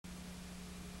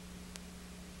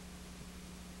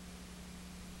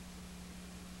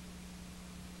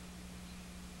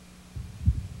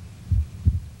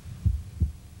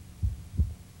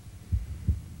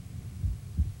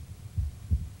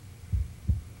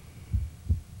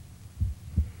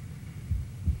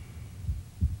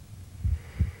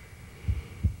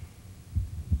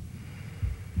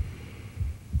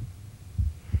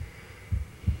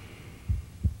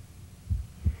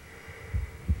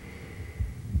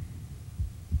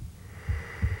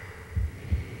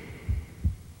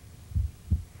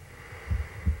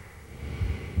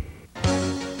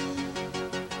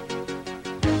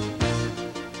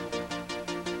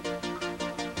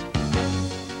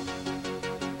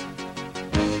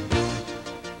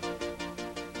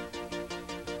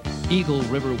Eagle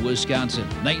River, Wisconsin,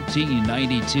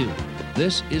 1992.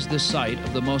 This is the site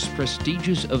of the most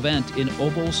prestigious event in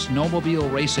oval snowmobile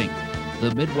racing.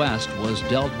 The Midwest was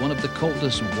dealt one of the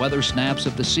coldest weather snaps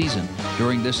of the season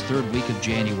during this third week of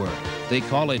January. They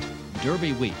call it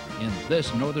Derby Week in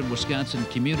this northern Wisconsin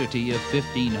community of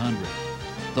 1,500.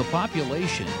 The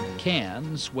population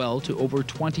can swell to over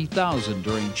 20,000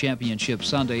 during Championship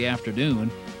Sunday afternoon.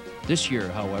 This year,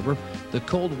 however, the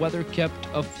cold weather kept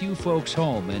a few folks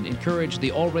home and encouraged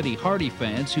the already hardy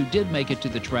fans who did make it to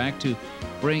the track to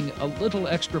bring a little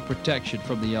extra protection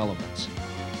from the elements.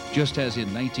 Just as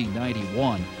in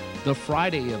 1991, the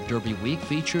Friday of Derby Week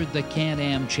featured the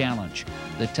Can-Am Challenge.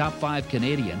 The top 5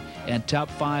 Canadian and top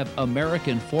 5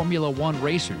 American Formula One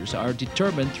racers are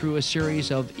determined through a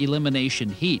series of elimination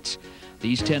heats.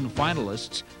 These 10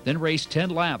 finalists then race 10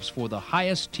 laps for the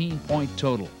highest team point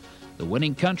total. The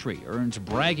winning country earns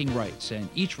bragging rights, and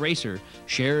each racer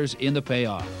shares in the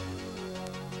payoff.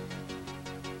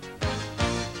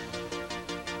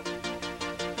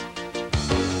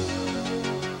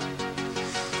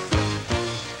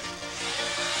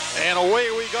 And away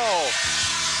we go.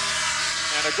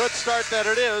 And a good start that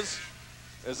it is.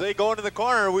 As they go into the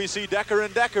corner, we see Decker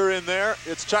and Decker in there.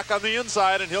 It's Chuck on the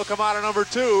inside, and he'll come out of number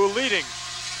 2, leading.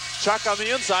 Chuck on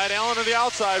the inside, Allen on the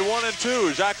outside, 1 and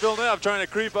 2. Jacques Villeneuve trying to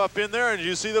creep up in there, and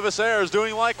you see the Vasseurs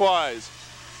doing likewise.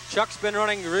 Chuck's been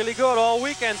running really good all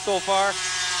weekend so far.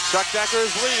 Chuck Decker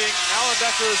is leading, Alan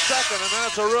Decker is second, and then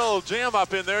it's a real jam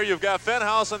up in there. You've got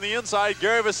Fenhouse on the inside,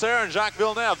 Gary Vasseur and Jacques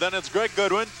Villeneuve. Then it's Greg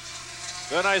Goodwin.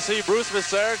 Then I see Bruce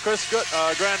Vasseur, Chris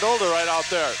Grandolder right out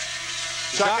there.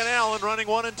 Chuck and Allen running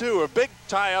 1 and 2. A big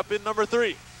tie up in number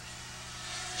 3.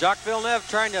 Jacques Villeneuve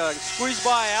trying to squeeze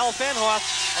by Al Fenhoff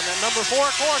on that number 4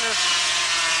 corner.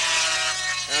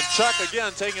 And Chuck,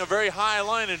 again, taking a very high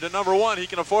line into number 1. He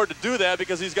can afford to do that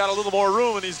because he's got a little more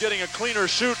room and he's getting a cleaner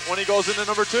shoot when he goes into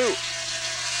number 2.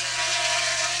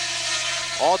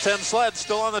 All 10 sleds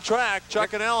still on the track.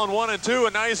 Chuck and Allen 1 and 2,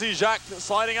 and now you see Jacques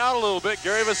sliding out a little bit.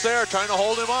 Gary Vasseur trying to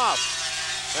hold him off.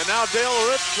 And now Dale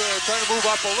Ritz trying to move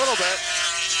up a little bit.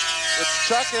 It's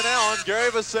Chuck and Allen, Gary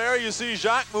Vasseur. You see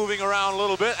Jacques moving around a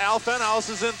little bit. Al Fenhouse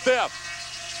is in 5th.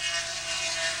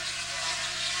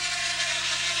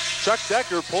 Chuck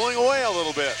Decker pulling away a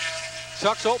little bit.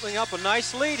 Chuck's opening up a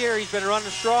nice lead here. He's been running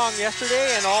strong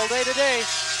yesterday and all day today.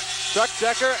 Chuck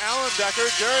Decker, Alan Decker,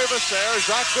 Gary Vasseur,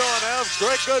 Jacques Villeneuve,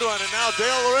 Greg Goodwin, and now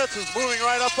Dale Loritz is moving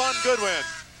right up on Goodwin.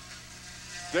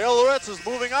 Dale Loritz is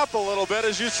moving up a little bit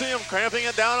as you see him cramping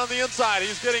it down on the inside.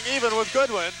 He's getting even with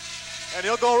Goodwin, and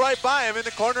he'll go right by him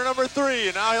into corner number 3,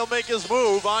 and now he'll make his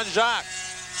move on Jacques.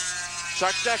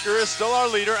 Chuck Decker is still our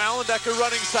leader. Alan Decker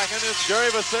running second. It's Gary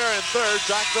Vasseur in 3rd,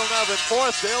 Jacques Villeneuve in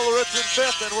 4th, Dale Loritz in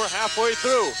 5th, and we're halfway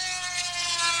through.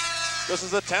 This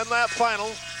is a 10-lap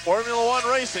final. Formula One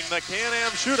racing, the Can-Am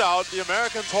shootout. The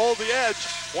Americans hold the edge,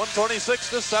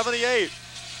 126 to 78.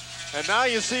 And now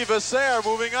you see Vasseur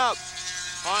moving up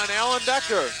on Alan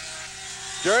Decker.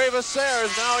 Gary Vasseur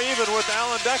is now even with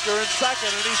Alan Decker in 2nd,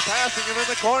 and he's passing him in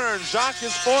the corner, and Jacques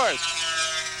is 4th.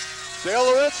 Dale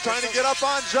Loritz trying to get up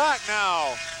on Jacques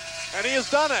now, and he has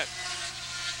done it.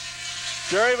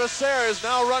 Gary Vasseur is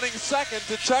now running 2nd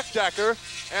to Chuck Decker,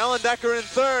 Alan Decker in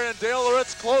 3rd, and Dale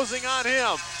Loritz closing on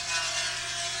him.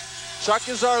 Chuck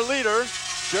is our leader,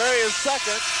 Gary is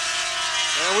 2nd,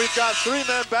 and we've got 3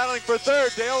 men battling for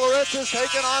 3rd. Dale Loritz is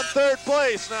taking on 3rd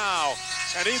place now,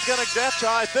 and he's gonna get,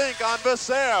 I think, on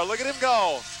Vasseur. Look at him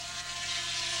go.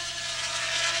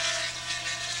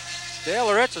 Dale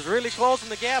Loritz is really closing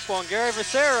the gap on Gary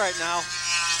Vasseur right now.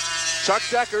 Chuck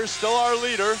Decker still our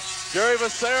leader, Gary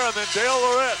Vasseur, and then Dale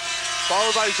Loritz,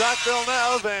 followed by Jacques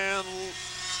Villeneuve and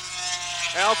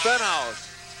Al Fenhouse.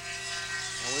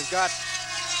 And we've got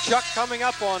Chuck coming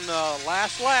up on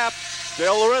last lap.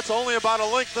 Dale Loritz only about a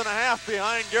length and a half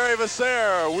behind Gary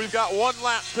Vasseur. We've got 1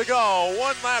 lap to go.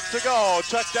 1 lap to go.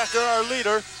 Chuck Decker our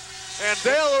leader, and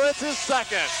Dale Loritz is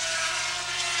 2nd.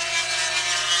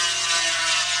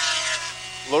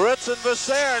 Loritz and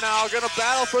Vasseur now going to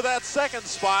battle for that 2nd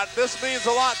spot. This means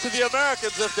a lot to the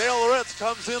Americans if Dale Loritz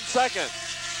comes in 2nd.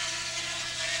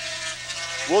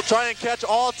 We'll try and catch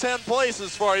all 10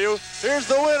 places for you. Here's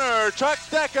the winner, Chuck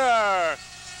Decker.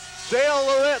 Dale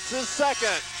Loritz is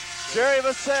 2nd. Gary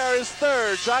Vasseur is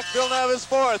 3rd. Jacques Villeneuve is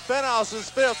 4th. Fenhouse is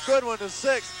 5th. Goodwin is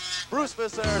 6th. Bruce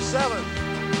Vasseur 7th.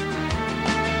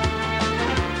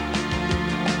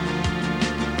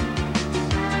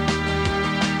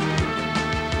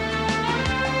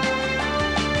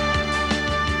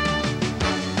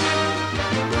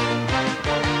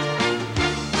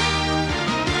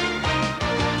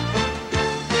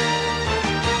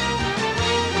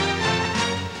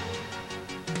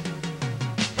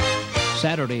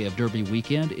 Saturday of Derby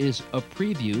weekend is a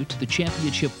preview to the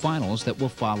championship finals that will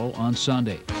follow on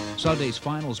Sunday. Sunday's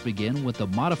finals begin with the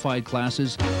modified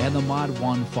classes and the Mod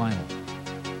 1 final.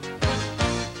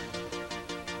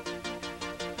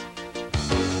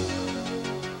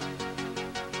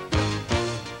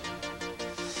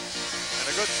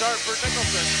 Start for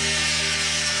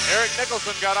Nicholson. Eric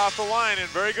Nicholson got off the line in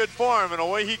very good form, and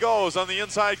away he goes on the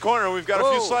inside corner. We've got a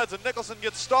few sleds, and Nicholson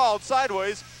gets stalled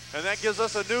sideways, and that gives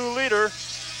us a new leader.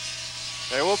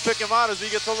 And we'll pick him out as he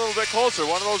gets a little bit closer.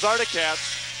 One of those Arctic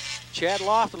Cats. Chad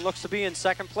Lofton looks to be in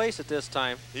second place at this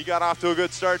time. He got off to a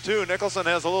good start, too. Nicholson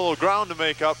has a little ground to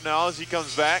make up now as he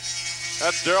comes back.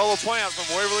 That's Darrell LaPlante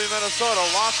from Waverly, Minnesota.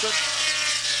 Lofton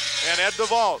and Ed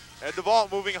DeVault. Ed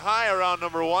DeVault moving high around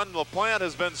number 1. LaPlante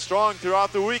has been strong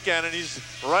throughout the weekend, and he's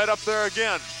right up there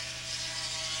again.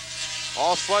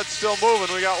 All sleds still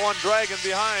moving. We got one dragging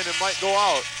behind and might go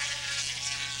out.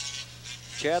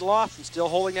 Chad Lofton still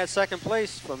holding that second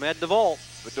place from Ed DeVault.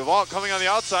 But DeVault coming on the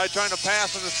outside, trying to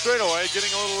pass in the straightaway,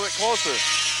 getting a little bit closer.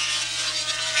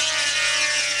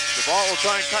 DeVault will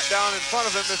try and cut down in front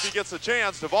of him if he gets a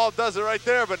chance. DeVault does it right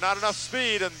there, but not enough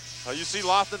speed, and you see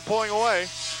Lofton pulling away.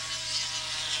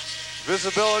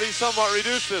 Visibility somewhat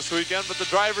reduced this weekend, but the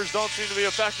drivers don't seem to be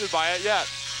affected by it yet.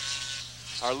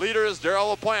 Our leader is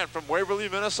Darrell LaPlante from Waverly,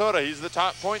 Minnesota. He's the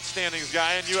top point standings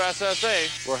guy in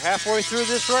USSA. We're halfway through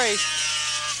this race.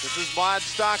 This is Mod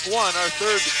Stock 1, our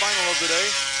third final of the day.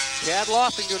 Chad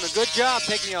Lofton doing a good job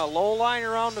taking a low line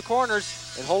around the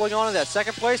corners and holding on to that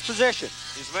second place position.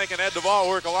 He's making Ed DeVault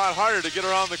work a lot harder to get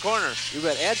around the corner. You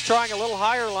bet. Ed's trying a little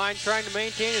higher line, trying to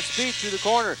maintain his speed through the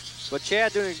corner. But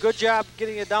Chad doing a good job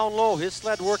getting it down low. His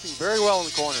sled working very well in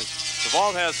the corners.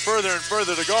 DeVault has further and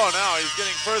further to go now. He's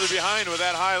getting further behind with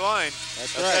that high line.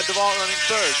 That's right. Ed DeVault running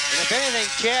third. And if anything,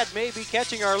 Chad may be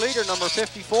catching our leader, number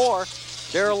 54,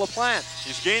 Darrell LaPlante.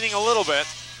 He's gaining a little bit.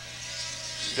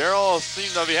 Darrell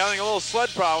seems to be having a little sled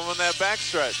problem in that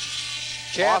backstretch.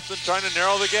 Lofton trying to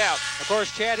narrow the gap. Of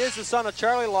course, Chad is the son of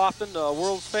Charlie Lofton, the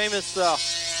world's famous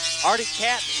Arctic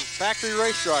Cat factory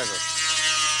race driver.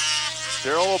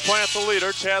 Darrell LaPlante the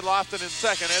leader, Chad Lofton in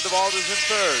second, Ed DeVault is in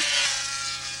third.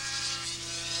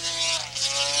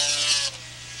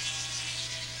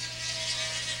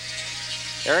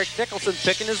 Eric Nicholson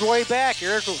picking his way back.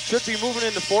 Eric should be moving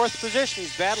into fourth position.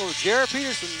 He's battling with Jared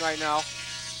Peterson right now.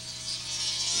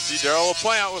 You see Darrell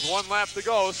LaPlante with 1 lap to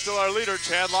go, still our leader.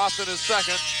 Chad Lofton is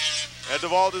second, Ed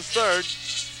DeVault is third.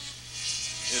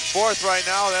 In fourth right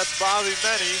now, that's Bobby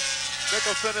Menny.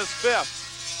 Nicholson is fifth.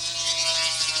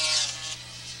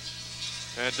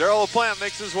 And Darrell LaPlante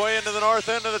makes his way into the north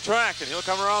end of the track, and he'll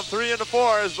come around 3 into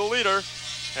 4 as the leader,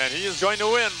 and he is going to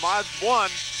win Mod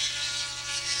 1.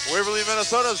 Waverly,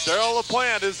 Minnesota's Darrell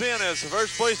LaPlante is in as the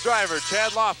first place driver.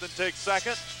 Chad Lofton takes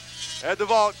second. Ed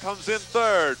DeVault comes in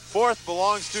third. Fourth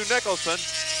belongs to Nicholson.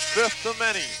 Fifth to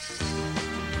Menny.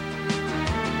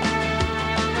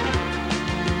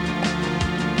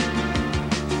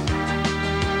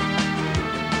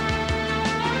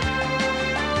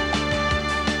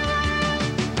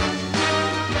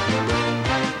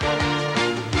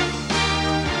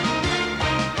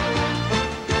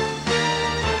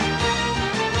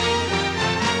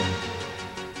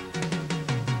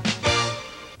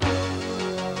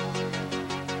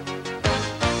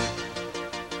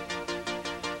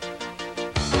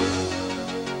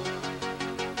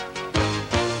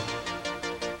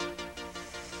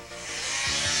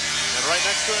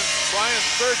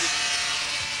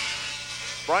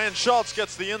 Brian Schultz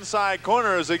gets the inside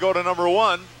corner as they go to number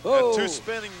 1. And 2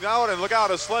 spinning out, and look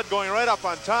out, a sled going right up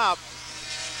on top.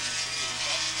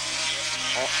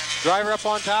 Driver up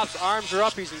on top, his arms are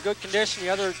up, he's in good condition. The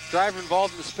other driver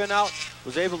involved in the spin out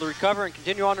was able to recover and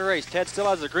continue on the race. Ted still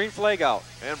has a green flag out.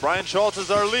 And Brian Schultz is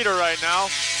our leader right now.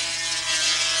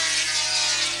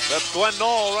 That's Glenn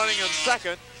Knoll running in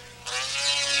second.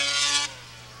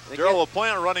 Darrell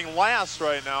LaPlante running last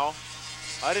right now.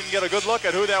 I didn't get a good look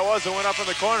at who that was that went up in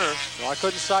the corner. Well, I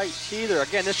couldn't sight either.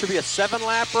 Again, this should be a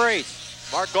 7-lap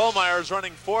race. Mark Goldmeyer is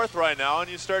running fourth right now,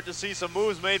 and you start to see some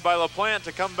moves made by LaPlante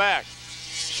to come back.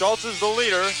 Schultz is the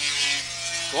leader.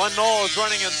 Glenn Knoll is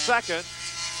running in second.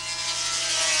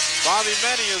 Bobby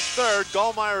Menny is third.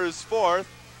 Goldmeyer is fourth.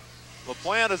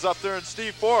 LaPlante is up there in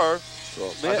Steve fourth.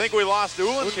 I think we lost to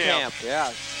Uhlenkamp.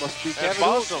 Yeah, must be Kevin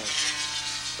Balsam.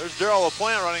 There's Darrell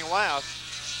LaPlante running last.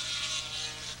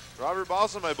 Robert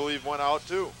Balsam, I believe, went out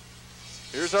too.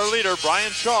 Here's our leader,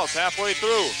 Brian Schultz, halfway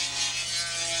through.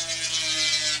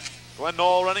 Glenn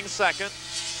Knoll running second.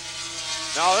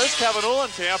 Now there's Kevin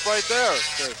Uhlenkamp right there.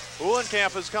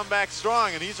 Uhlenkamp has come back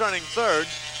strong, and he's running third.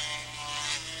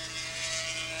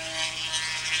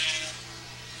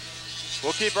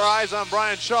 We'll keep our eyes on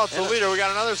Brian Schultz, the leader. We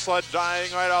got another sled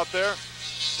dying right out there.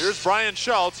 Here's Brian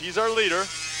Schultz. He's our leader.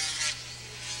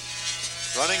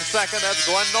 Running second, that's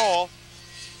Glenn Knoll.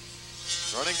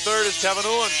 Running third is Kevin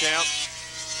Uhlenkamp.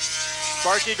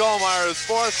 Sparky Goldmeyer is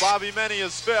fourth. Bobby Menny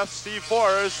is fifth. Steve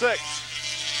Forer is sixth.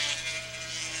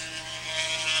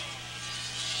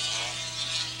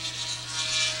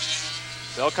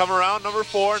 They'll come around number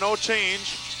 4, no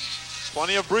change.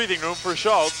 Plenty of breathing room for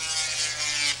Schultz.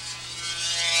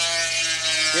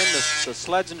 Again, the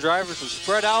sleds and drivers have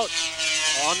spread out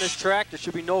on this track. There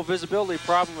should be no visibility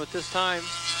problem at this time.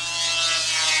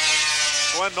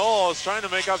 Glenn Knoll is trying to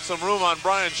make up some room on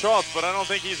Brian Schultz, but I don't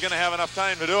think he's going to have enough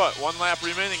time to do it. 1 lap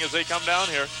remaining as they come down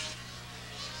here.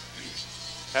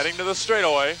 Heading to the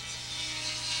straightaway.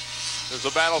 There's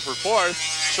a battle for 4th.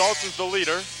 Schultz is the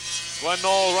leader. Glenn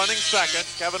Knoll running second.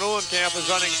 Kevin Uhlenkamp is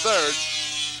running third.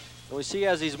 And we see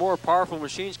as these more powerful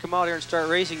machines come out here and start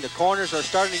racing, the corners are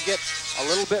starting to get a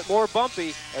little bit more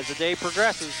bumpy as the day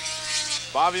progresses.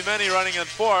 Bobby Menny running in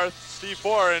 4th. Steve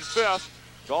Forer in 5th.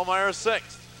 Goldmeyer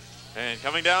 6th. And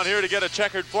coming down here to get a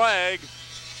checkered flag,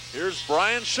 here's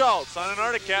Brian Schultz on an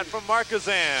Arctic Cat from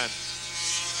Marquezan.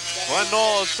 Glenn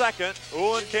Knoll is second.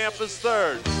 Uhlenkamp is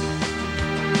third.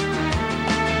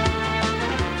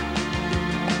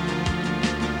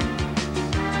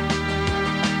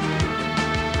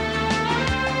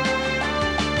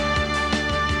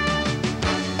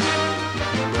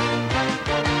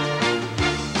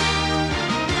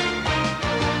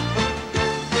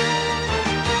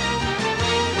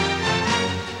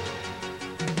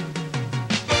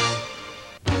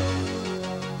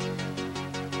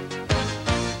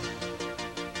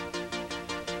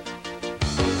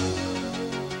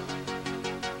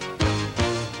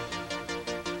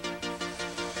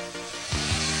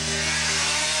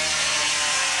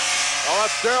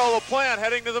 Darrell LaPlante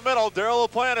heading to the middle. Darrell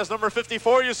LaPlante is number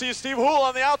 54. You see Steve Hoole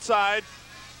on the outside.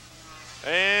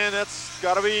 And that's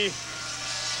got to be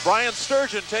Brian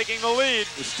Sturgeon taking the lead.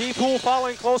 With Steve Hoole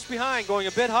following close behind, going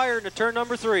a bit higher into turn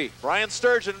number 3. Brian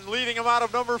Sturgeon leading him out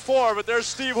of number 4, but there's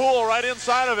Steve Hoole right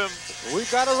inside of him.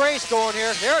 We've got a race going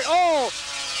here. Oh!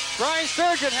 Brian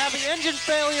Sturgeon having engine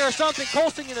failure or something,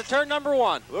 coasting into turn number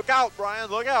 1. Look out, Brian,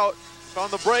 look out.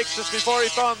 Found the brakes just before he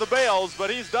found the bales,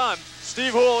 but he's done.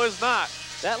 Steve Hoole is not.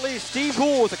 That leaves Steve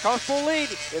Hoole with a comfortable lead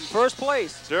in first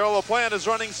place. Darrell LaPlante is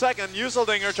running second.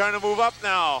 Useldinger trying to move up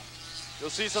now. You'll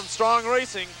see some strong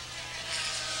racing.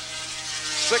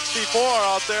 64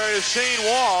 out there is Shane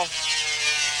Wall.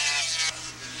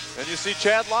 And you see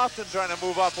Chad Lofton trying to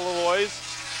move up a little ways.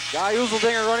 Guy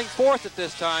Useldinger running 4th at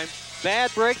this time.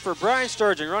 Bad break for Brian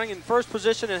Sturgeon, running in first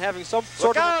position and having some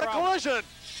sort of a collision.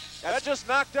 That just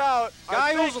knocked out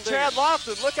Guy Useldinger. Chad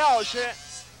Lofton. Look out,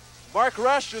 Mark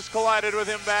Rush just collided with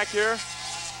him back here.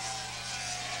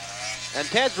 And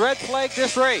Ted's red flagged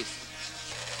this race.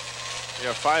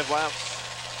 Yeah, 5 laps.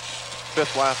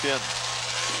 5th lap in.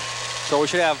 So we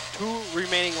should have 2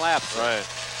 remaining laps. Right.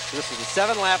 So this is the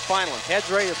 7-lap final, and Ted's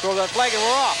ready to throw that flag, and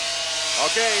we're off.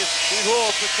 Okay, Steve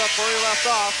Hoole picks up where he left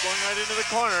off, going right into the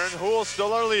corner, and Hoole's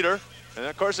still our leader. And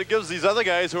of course, it gives these other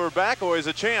guys who are back always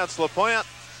a chance. LaPlante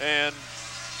and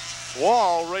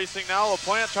Wall racing now.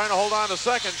 LaPlante trying to hold on to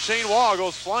second. Shane Wall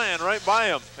goes flying right by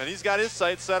him, and he's got his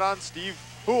sights set on Steve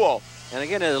Hoole. And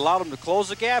again, it allowed him to close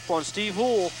the gap on Steve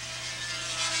Hoole.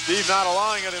 Steve not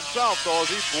allowing it himself, though, as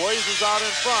he blazes out in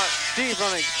front. Steve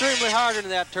running extremely hard into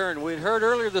that turn. We'd heard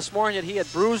earlier this morning that he had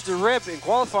bruised a rib in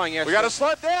qualifying yesterday. We got to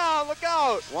sled down. Look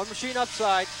out. One machine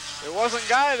upside. It wasn't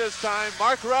Guy this time.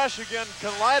 Mark Rush again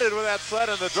collided with that sled,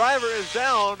 and the driver is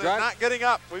down and not getting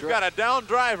up. We've got a down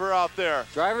driver out there.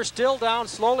 Driver still down,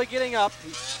 slowly getting up.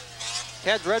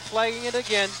 Ted's red flagging it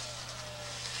again.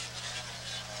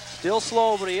 Still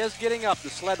slow, but he is getting up.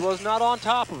 The sled was not on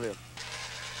top of him.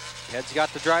 Ted's got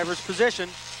the driver's position.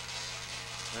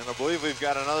 And I believe we've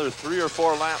got another 3 or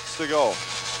 4 laps to go.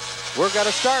 We're going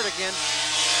to start again.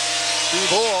 Steve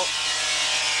Hoole.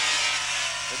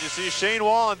 And you see Shane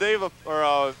Wall and Darrell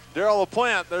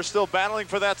LaPlante, they're still battling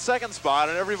for that second spot,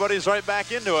 and everybody's right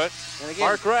back into it. And again,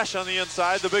 Mark Rush on the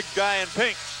inside, the big guy in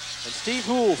pink. And Steve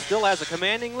Hoole still has a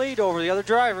commanding lead over the other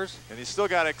drivers. And he's still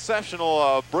got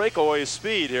exceptional breakaway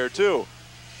speed here, too.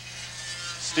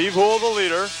 Steve Hoole, the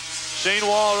leader. Shane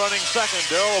Wall running second.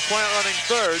 Darrell LaPlante running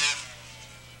third.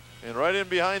 And right in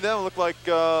behind them looked like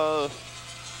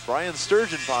Brian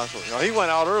Sturgeon possibly. No, he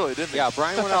went out early, didn't he? Yeah,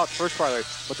 Brian went out first part of the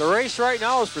race. But the race right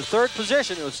now is for 3rd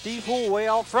position. It was Steve Hoole way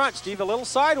out front. Steve a little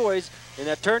sideways in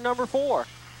that turn number 4.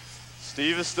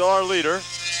 Steve is still our leader.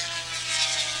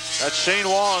 That's Shane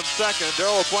Wall in second.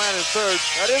 Darrell LaPlante in third.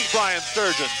 That is Brian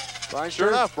Sturgeon. Sure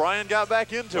enough, Brian got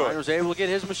back into it. Brian was able to get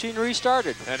his machine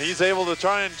restarted. And he's able to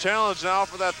try and challenge now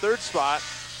for that third spot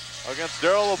against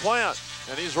Darrell LaPlante.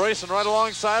 And he's racing right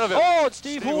alongside of him. Oh, and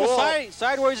Steve Houle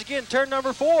sideways again, turn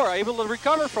number 4, able to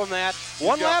recover from that.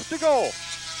 One lap to go.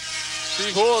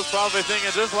 Steve Houle is probably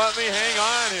thinking, just let me hang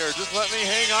on here, just let me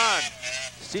hang on.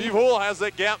 Steve Houle has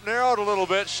that gap narrowed a little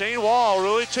bit. Shane Wall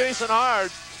really chasing hard.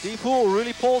 Steve Houle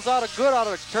really pulls out a good out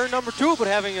of turn number 2, but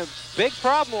having a big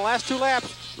problem the last 2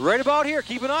 laps. Right about here,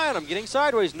 keep an eye on him, getting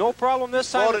sideways, no problem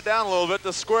this time. Slowed it down a little bit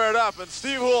to square it up, and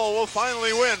Steve Houle will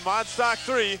finally win Mod Stock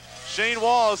 3. Shane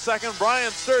Wall is second,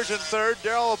 Brian Sturgeon third,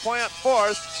 Darrell LaPlante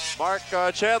fourth,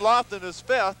 Chad Lofton is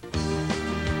fifth.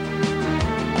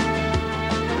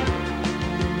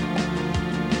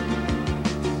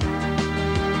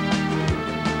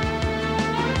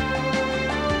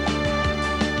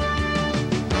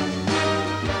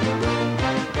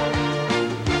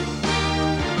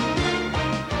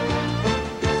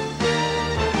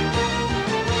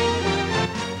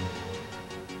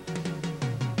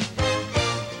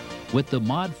 With the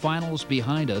mod finals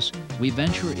behind us, we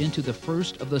venture into the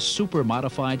first of the super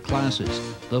modified classes,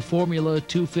 the Formula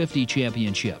 250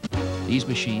 Championship. These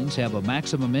machines have a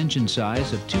maximum engine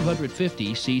size of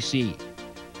 250 cc.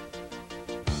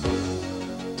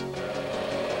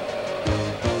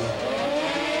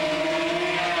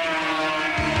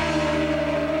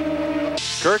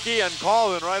 Kirky and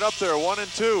Colvin right up there, 1 and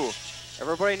 2.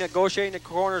 Everybody negotiating the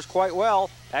corners quite well.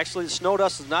 Actually, the snow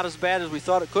dust is not as bad as we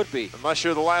thought it could be. Unless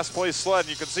you're the last place sled, and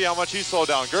you can see how much he slowed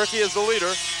down. Gerke is the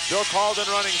leader. Bill Calden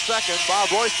running second. Bob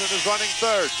Royston is running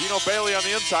third. Dino Bailey on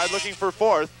the inside looking for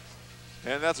fourth.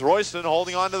 And that's Royston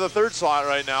holding on to the third slot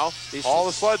right now. All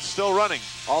the sleds still running.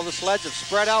 All the sleds have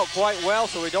spread out quite well,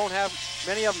 so we don't have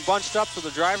many of them bunched up, so the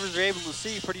drivers are able to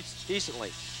see pretty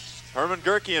decently. Herman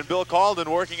Gerke and Bill Calden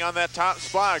working on that top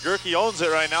spot. Gerke owns it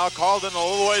right now. Calden a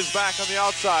little ways back on the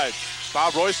outside.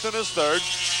 Bob Royston is third.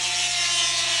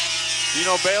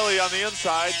 Dino Bailey on the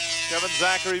inside. Kevin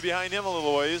Zachary behind him a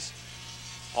little ways.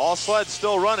 All sleds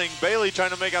still running. Bailey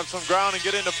trying to make up some ground and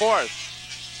get into fourth.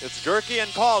 It's Gerke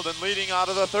and Calden leading out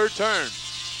of the third turn.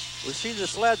 We see the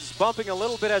sleds bumping a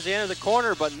little bit as they enter the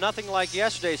corner, but nothing like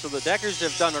yesterday, so the Deckers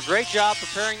have done a great job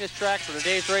preparing this track for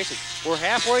today's racing. We're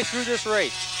halfway through this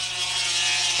race.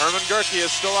 Herman Gerke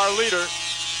is still our leader.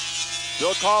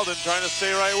 Bill Calden trying to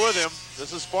stay right with him.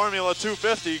 This is Formula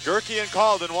 250. Gerke and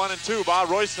Calden 1 and 2. Bob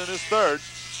Royston is third.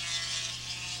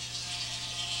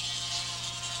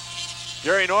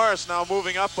 Gary Norris now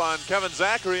moving up on Kevin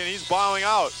Zachary, and he's bowing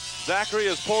out. Zachary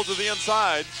is pulled to the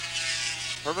inside.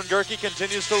 Herman Gerke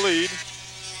continues to lead.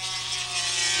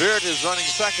 Beard is running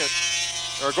second,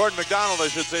 or Gordon McDonald, I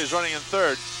should say, is running in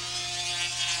third.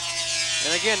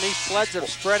 And again, these sleds have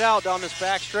spread out down this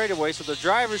back straightaway, so the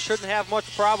drivers shouldn't have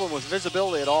much problem with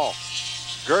visibility at all.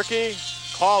 Gerke,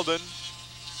 Calden,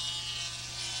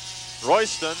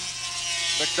 Royston,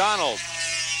 McDonald.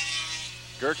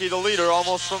 Gerke the leader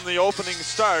almost from the opening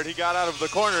start. He got out of the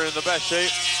corner in the best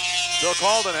shape. Bill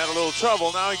Calden had a little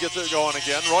trouble. Now he gets it going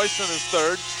again. Royston is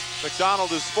third.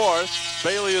 McDonald is fourth.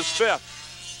 Bailey is fifth.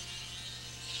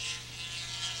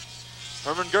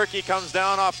 Herman Gerke comes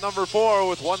down off number 4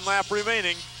 with 1 lap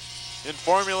remaining in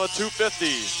Formula 250.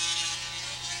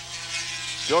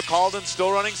 Bill Calden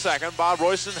still running second. Bob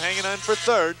Royston hanging on for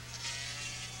third.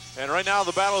 And right now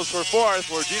the battle is for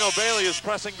fourth, where Dino Bailey is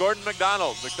pressing Gordon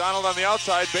McDonald. McDonald on the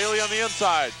outside, Bailey on the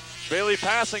inside. Bailey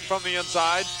passing from the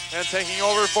inside and taking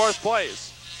over fourth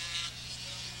place.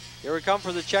 Here we come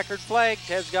for the checkered flag.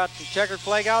 Ted's got the checkered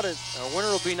flag out. Our winner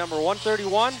will be number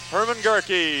 131. Herman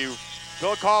Gerke.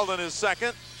 Bill Calden is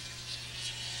second.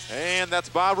 And that's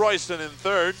Bob Royston in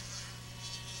third.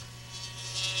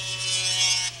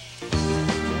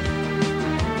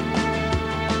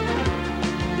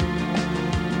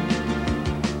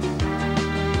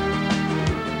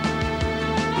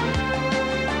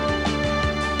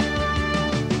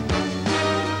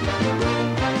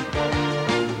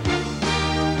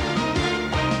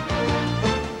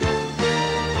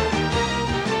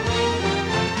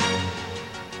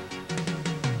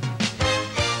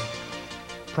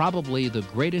 Probably the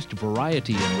greatest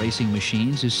variety in racing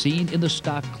machines is seen in the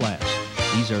stock class.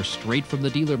 These are straight from the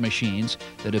dealer machines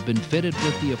that have been fitted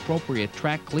with the appropriate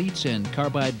track cleats and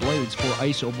carbide blades for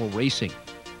ice oval racing.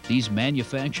 These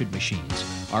manufactured machines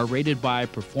are rated by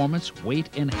performance, weight,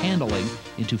 and handling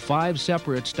into 5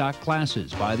 separate stock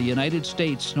classes by the United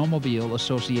States Snowmobile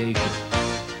Association.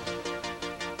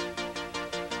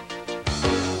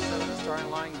 Starting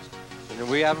lines. And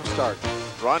we have them start.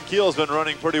 Ron Keel's been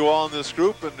running pretty well in this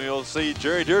group, and you'll see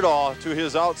Jerry Deerdahl to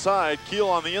his outside, Keel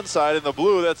on the inside in the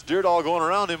blue. That's Deerdahl going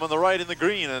around him on the right in the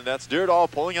green, and that's Deerdahl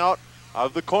pulling out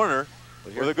of the corner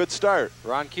with a good start.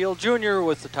 Ron Keel Jr.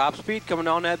 with the top speed coming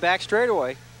down that back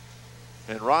straightaway.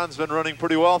 And Ron's been running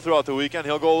pretty well throughout the weekend.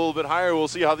 He'll go a little bit higher. We'll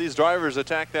see how these drivers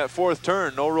attack that fourth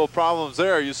turn. No real problems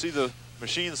there. You see the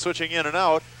machine switching in and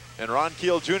out. And Ron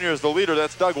Keel Jr. is the leader.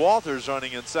 That's Doug Walters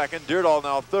running in second. Deerdahl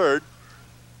now third.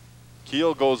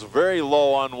 Keel goes very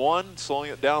low on one,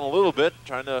 slowing it down a little bit,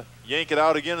 trying to yank it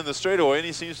out again in the straightaway, and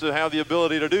he seems to have the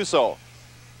ability to do so.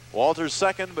 Walters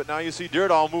second, but now you see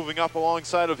Deerdahl moving up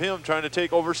alongside of him, trying to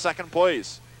take over second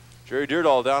place. Jerry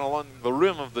Deerdahl down along the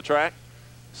rim of the track.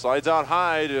 Slides out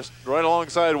high, just right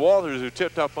alongside Walters, who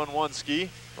tipped up on one ski.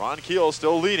 Ron Keel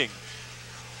still leading.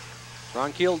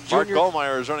 Ron Keel Jr. Mark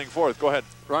Gallmeyer is running fourth. Go ahead.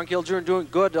 Ron Keel Jr. doing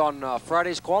good on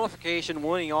Friday's qualification,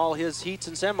 winning all his heats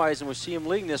and semis, and we see him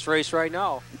leading this race right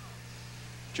now.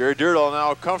 Jerry Deerdahl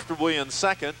now comfortably in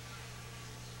second.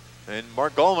 And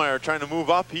Mark Gallmeyer trying to move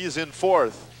up. He's in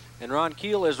fourth. And Ron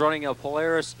Keel is running a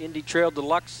Polaris Indy Trail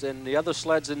Deluxe, and the other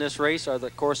sleds in this race are,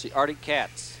 of course, the Arctic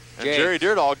Cats. And Jerry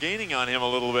Deerdahl gaining on him a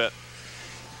little bit.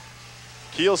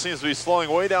 Keel seems to be slowing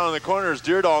way down in the corners.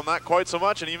 Deerdahl not quite so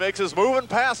much, and he makes his move and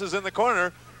passes in the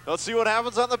corner. Let's see what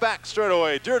happens on the back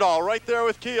straightaway. Deerdahl right there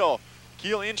with Keel.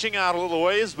 Keel inching out a little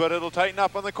ways, but it'll tighten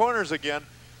up on the corners again.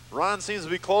 Ron seems to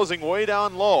be closing way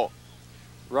down low.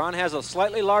 Ron has a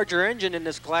slightly larger engine in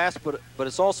this class, but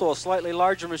it's also a slightly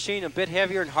larger machine, a bit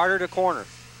heavier and harder to corner.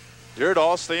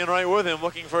 Deerdahl staying right with him,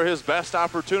 looking for his best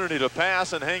opportunity to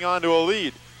pass and hang on to a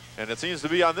lead. And it seems to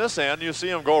be on this end. You see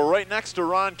him go right next to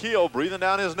Ron Keel, breathing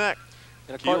down his neck.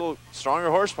 And Keel,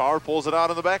 stronger horsepower, pulls it out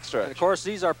in the backstretch. And of course,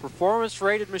 these are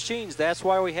performance-rated machines. That's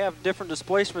why we have different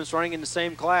displacements running in the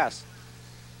same class.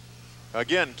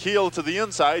 Again, Keel to the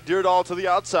inside, Deerdahl to the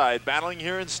outside, battling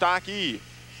here in Stock E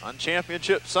on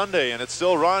Championship Sunday. And it's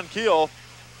still Ron Keel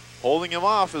holding him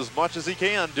off as much as he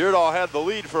can. Deerdahl had the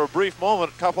lead for a brief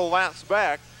moment, a couple laps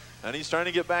back, and he's trying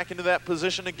to get back into that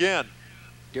position again.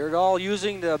 Deerdahl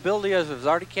using the ability of his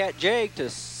Arctic Cat Jag to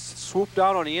swoop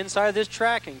down on the inside of this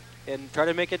track and try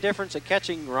to make a difference at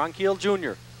catching Ron Keel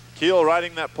Jr. Keel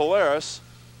riding that Polaris,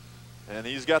 and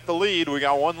he's got the lead. We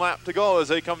got one lap to go as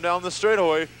they come down the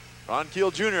straightaway. Ron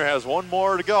Keel Jr. has one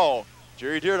more to go.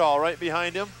 Jerry Deerdahl right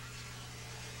behind him.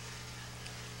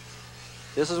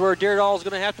 This is where Deerdahl is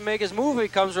going to have to make his move. He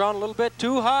comes around a little bit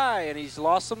too high, and he's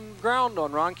lost some ground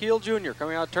on Ron Keel Jr.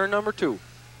 coming out turn number 2.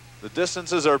 The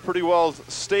distances are pretty well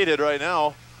stated right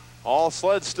now. All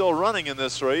sleds still running in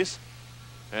this race.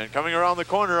 And coming around the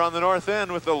corner on the north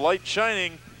end with the light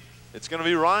shining, it's going to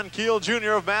be Ron Keel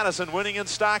Jr. of Madison winning in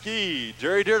Stock E.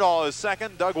 Jerry Deerdahl is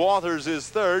second. Doug Walters is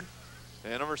third.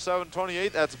 And number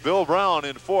 728, that's Bill Brown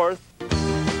in fourth.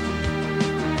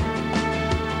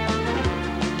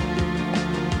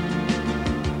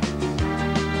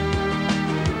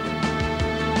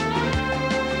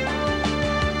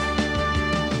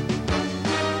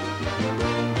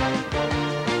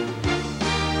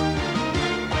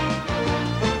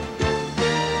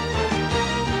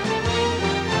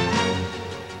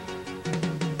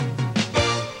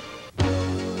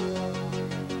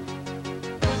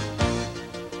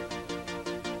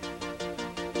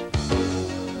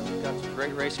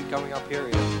 Coming up here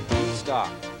in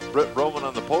stock. Britt Broman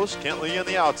on the post, Kent Lee on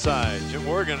the outside. Jim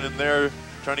Morgan in there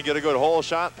trying to get a good hole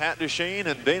shot. Pat Duchesne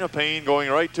and Dana Payne going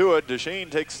right to it. Duchesne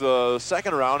takes the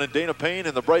second round, and Dana Payne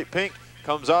in the bright pink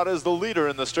comes out as the leader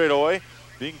in the straightaway.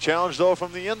 Being challenged, though,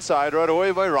 from the inside right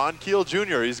away by Ron Keel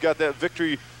Jr. He's got that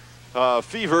victory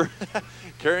fever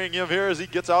carrying him here as he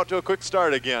gets out to a quick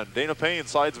start again. Dana Payne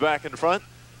slides back in front.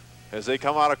 As they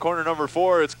come out of corner number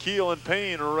 4, it's Keel and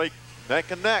Payne right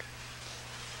neck and neck.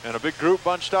 And a big group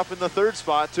bunched up in the third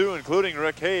spot, too, including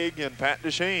Rick Haig and Pat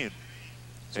Duchesne.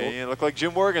 So, and it looked like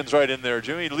Jim Morgan's right in there.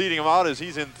 Jimmy leading him out as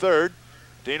he's in third.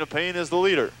 Dana Payne is the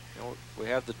leader. You know, we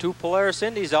have the 2 Polaris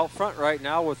Indies out front right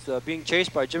now with being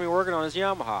chased by Jimmy Morgan on his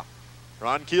Yamaha.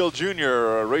 Ron Keel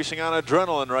Jr. Racing on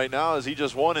adrenaline right now as he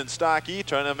just won in Stock E,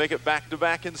 trying to make it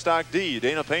back-to-back in Stock D.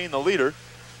 Dana Payne the leader.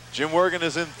 Jim Morgan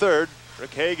is in third.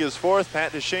 Rick Haig is fourth.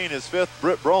 Pat Duchesne is fifth.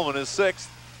 Britt Broman is sixth.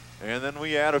 And then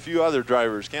we add a few other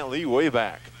drivers. Kent Lee way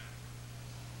back.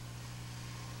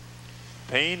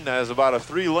 Payne has about a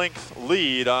 3-length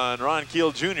lead on Ron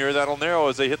Keel Jr. That'll narrow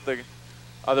as they hit the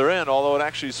other end, although it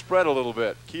actually spread a little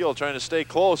bit. Keel trying to stay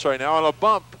close right now on a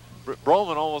bump.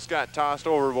 Broman almost got tossed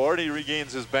overboard. He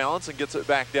regains his balance and gets it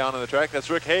back down on the track.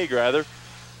 That's Rick Haig, rather.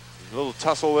 A little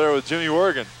tussle there with Jimmy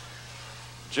Morgan.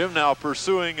 Jim now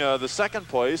pursuing the second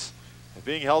place,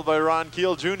 being held by Ron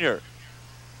Keel Jr.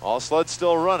 All sleds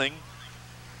still running.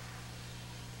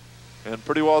 and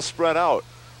pretty well spread out.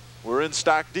 We're in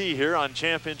Stock D here on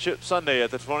Championship Sunday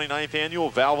at the 29th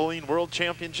Annual Valvoline World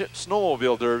Championship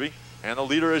Snowmobile Derby. And the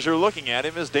leader, as you're looking at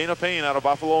him, is Dana Payne out of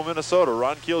Buffalo, Minnesota.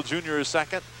 Ron Keel Jr. is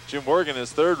second. Jim Morgan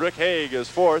is third. Rick Haig is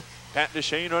fourth. Pat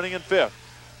Deshane running in fifth.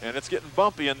 And it's getting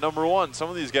bumpy in number one. Some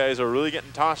of these guys are really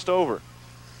getting tossed over.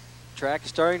 Track is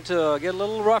starting to get a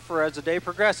little rougher as the day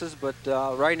progresses, but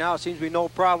right now it seems to be no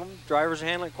problem. Drivers are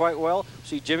handling it quite well.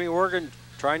 See Jimmy Morgan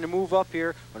trying to move up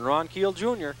here and Ron Keel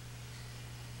Jr.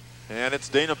 And it's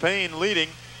Dana Payne leading.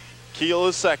 Keel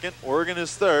is second. Morgan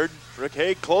is third. Rick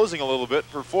Haig closing a little bit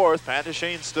for fourth. Pat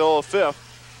Deshane still fifth.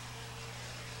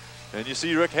 And you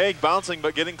see Rick Haig bouncing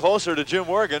but getting closer to Jim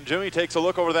Morgan. Jimmy takes a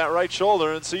look over that right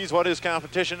shoulder and sees what his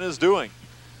competition is doing.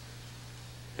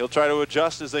 He'll try to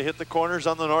adjust as they hit the corners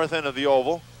on the north end of the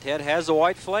oval. Ted has the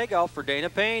white flag out for Dana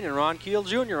Payne and Ron Keel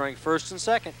Jr. ranked first and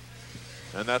second.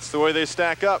 And that's the way they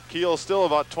stack up. Keel's still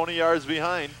about 20 yards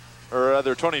behind, or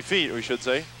rather 20 feet, we should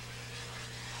say.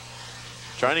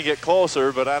 Trying to get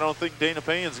closer, but I don't think Dana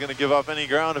Payne's going to give up any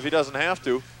ground if he doesn't have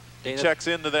to. He checks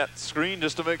into that screen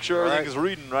just to make sure everything is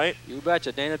reading right. You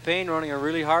betcha. Dana Payne running a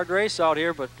really hard race out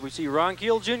here, but we see Ron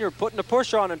Keel Jr. putting the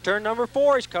push on in turn number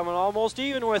 4. He's coming almost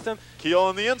even with him. Keel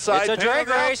on the inside, it's a drag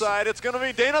Payne on the race. outside. It's going to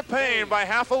be Dana Payne by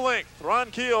half a length. Ron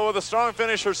Keel with a strong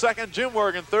finish for second. Jim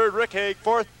Morgan third. Rick Haig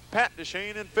fourth. Pat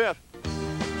Deshane in fifth.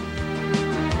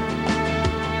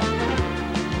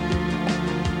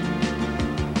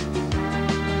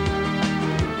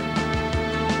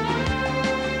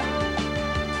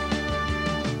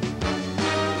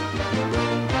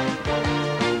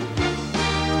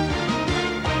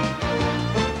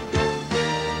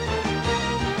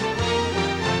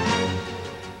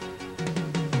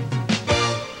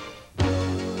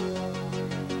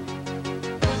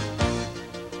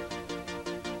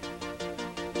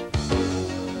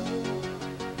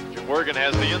 Morgan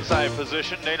has the inside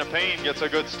position. Dana Payne gets a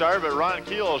good start, but Ron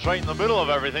Keel is right in the middle of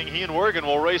everything. He and Morgan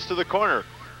will race to the corner.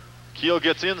 Keel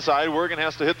gets inside. Morgan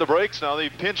has to hit the brakes. Now they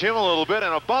pinch him a little bit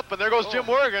and a bump, and there goes Jim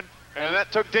Morgan. And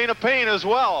that took Dana Payne as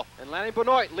well. And Lanny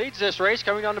Benoit leads this race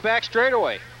coming down the back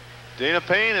straightaway. Dana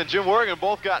Payne and Jim Morgan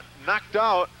both got knocked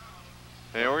out.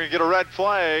 And we're going to get a red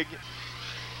flag.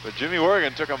 But Jimmy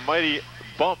Morgan took a mighty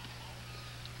bump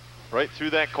right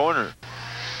through that corner.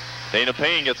 Dana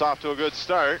Payne gets off to a good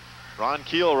start. Ron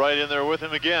Keel right in there with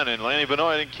him again, and Lanny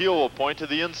Benoit and Keel will point to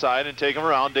the inside and take him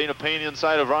around. Dana Payne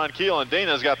inside of Ron Keel, and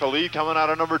Dana's got the lead coming out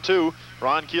of number 2.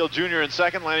 Ron Keel Jr. in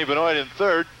second, Lanny Benoit in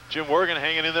third. Jim Morgan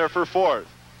hanging in there for fourth.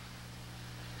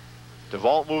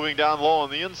 DeVault moving down low on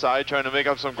the inside, trying to make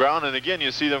up some ground, and again you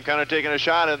see them kind of taking a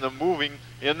shot and them moving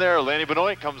in there. Lanny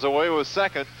Benoit comes away with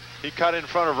second. He cut in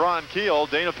front of Ron Keel.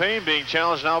 Dana Payne being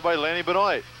challenged now by Lanny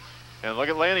Benoit. And look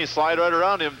at Lanny slide right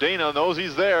around him. Dana knows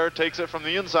he's there, takes it from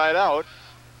the inside out,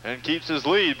 and keeps his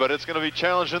lead, but it's going to be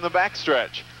challenged in the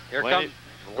backstretch. Here Lanny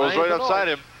comes goes right upside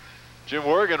him. Jim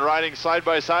Morgan riding side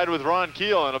by side with Ron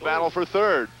Keel in a battle for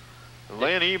third.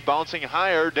 Lanny bouncing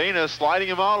higher. Dana sliding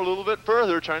him out a little bit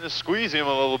further, trying to squeeze him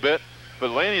a little bit, but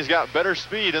Lanny's got better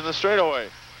speed in the straightaway.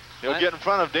 He'll get in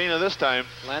front of Dana this time.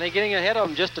 Lanny getting ahead of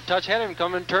him, just a touch ahead of him,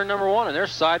 coming in turn number 1, and they're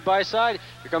side by side.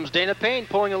 Here comes Dana Payne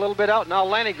pulling a little bit out. Now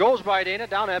Lanny goes by Dana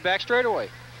down that back straightaway.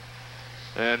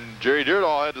 And Jerry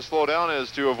Deardahl had to slow down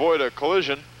as to avoid a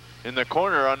collision in the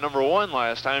corner on number 1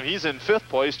 last time. He's in 5th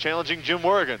place, challenging Jim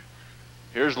Morgan.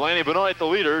 Here's Lanny Benoit, the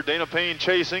leader. Dana Payne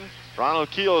chasing.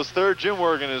 Ronald Keel is 3rd. Jim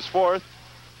Morgan is 4th.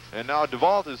 And now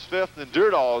DeVault is 5th, and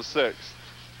Deardahl is 6th.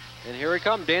 And here he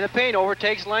comes. Dana Payne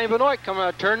overtakes Lanny Benoit, coming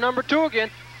out turn number 2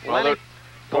 again. Well,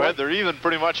 they're even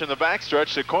pretty much in the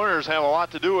backstretch. The corners have a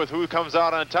lot to do with who comes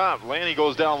out on top. Lanny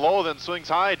goes down low, then swings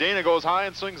high. Dana goes high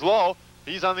and swings low.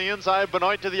 He's on the inside,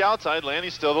 Benoit to the outside.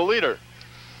 Lanny's still the leader.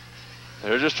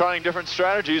 They're just trying different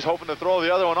strategies, hoping to throw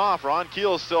the other one off. Ron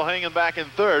Keel's still hanging back in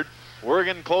 3rd.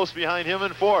 Wergen close behind him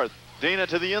in 4th. Dana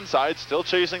to the inside, still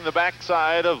chasing the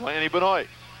backside of Lanny Benoit.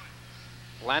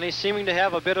 Lanny seeming to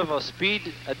have a bit of a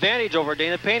speed advantage over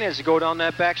Dana Payne as he go down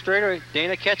that back straightaway.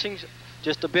 Dana catching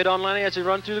just a bit on Lanny as he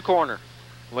runs through the corner.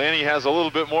 Lanny has a little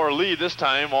bit more lead this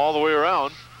time all the way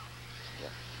around. Yeah.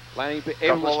 Lanny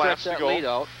able to stretch that lead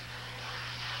out.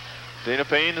 Dana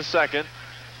Payne is 2nd.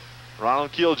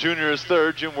 Ronald Keel Jr. is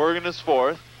 3rd. Jim Wergen is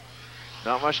 4th.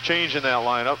 Not much change in that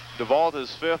lineup. DeVault is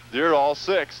 5th. Deardahl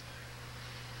 6th.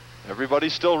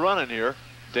 Everybody's still running here.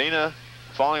 Dana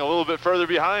falling a little bit further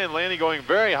behind. Lanny going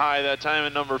very high that time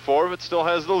in number 4, but still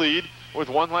has the lead with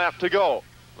 1 lap to go.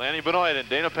 Lanny Benoit and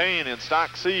Dana Payne in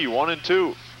Stock C, 1 and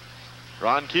 2.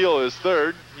 Ron Keel is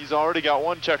 3rd. He's already got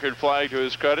 1 checkered flag to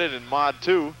his credit in Mod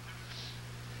 2.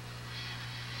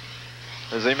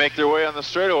 As they make their way on the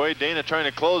straightaway, Dana trying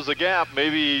to close the gap,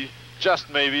 maybe just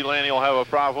maybe Lanny will have a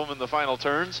problem in the final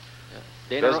turns.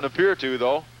 Dana Doesn't appear to,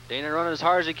 though. Dana running as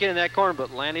hard as he can in that corner,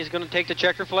 but Lanny's going to take the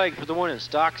checker flag for the win in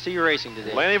Stock C Racing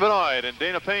today. Lanny Benoit and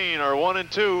Dana Payne are 1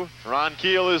 and 2. Ron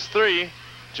Keel is 3.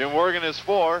 Jim Worgan is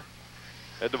 4.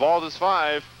 Ed DeVault is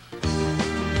 5.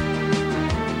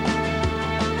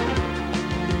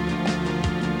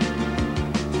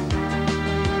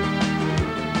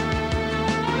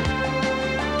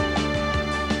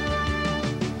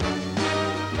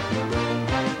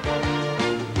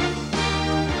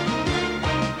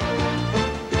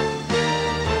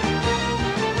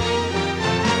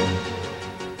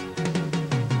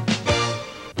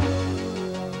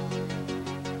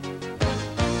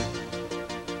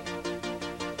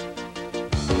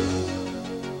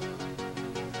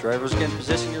 Drivers again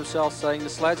positioning themselves, setting the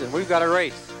sleds, and we've got a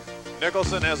race.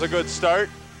 Nicholson has a good start.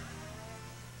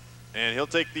 And he'll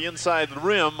take the inside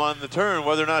rim on the turn.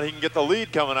 Whether or not he can get the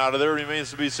lead coming out of there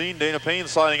remains to be seen. Dana Payne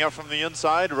sliding up from the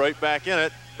inside, right back in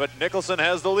it. But Nicholson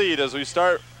has the lead as we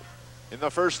start in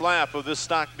the first lap of this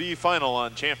Stock B final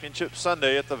on Championship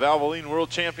Sunday at the Valvoline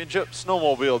World Championship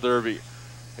Snowmobile Derby.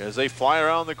 As they fly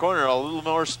around the corner, a little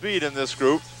more speed in this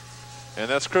group. And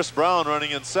that's Chris Brown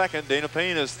running in second. Dana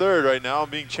Payne is third right now,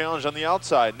 being challenged on the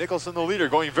outside. Nicholson, the leader,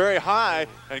 going very high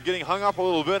and getting hung up a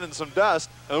little bit in some dust.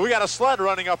 And we got a sled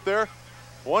running up there.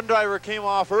 One driver came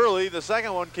off early. The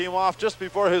second one came off just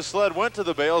before his sled went to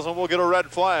the bales, and we'll get a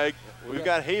red flag. We've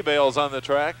got hay bales on the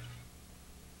track.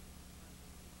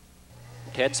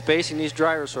 Head spacing these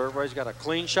drivers so everybody's got a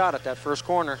clean shot at that first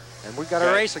corner. And we've got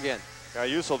a race again. Guy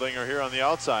Useldinger here on the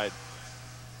outside.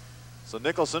 So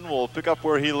Nicholson will pick up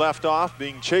where he left off,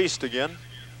 being chased again.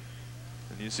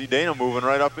 And you see Dana moving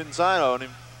right up inside on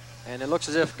him. And it looks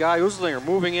as if Guy Useldinger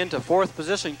moving into fourth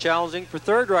position, challenging for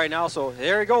third right now. So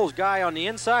there he goes, Guy on the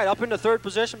inside, up into third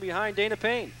position behind Dana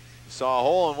Payne. He saw a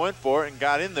hole and went for it and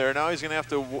got in there. Now he's going to have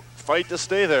to fight to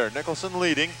stay there. Nicholson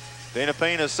leading. Dana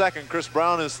Payne is second. Chris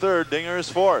Brown is third. Dinger is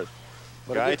fourth.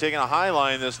 Guy taking a high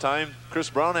line this time. Chris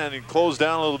Brown had him closed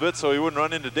down a little bit so he wouldn't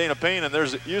run into Dana Payne. And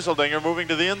there's Useldinger moving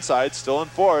to the inside, still in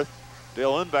fourth.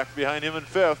 Dale Lindbeck behind him in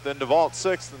fifth. Then DeVault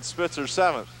sixth and Spitzer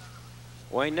seventh.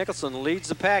 Wayne Nicholson leads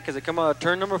the pack as they come out of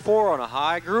turn number 4 on a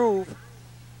high groove.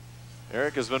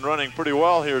 Eric has been running pretty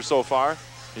well here so far.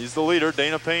 He's the leader.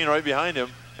 Dana Payne right behind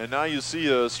him. And now you see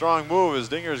a strong move as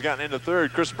Dinger's gotten into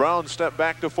third. Chris Brown stepped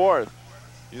back to fourth.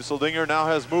 Useldinger now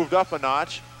has moved up a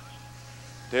notch.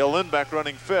 Dale Lindbeck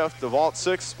running fifth, DeVault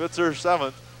sixth, Spitzer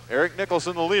seventh. Eric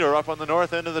Nicholson, the leader, up on the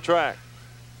north end of the track.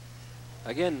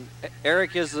 Again,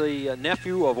 Eric is the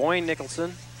nephew of Wayne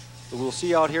Nicholson, who we'll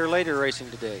see out here later racing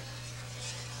today.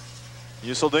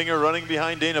 Useldinger running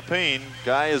behind Dana Payne.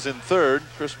 Guy is in third.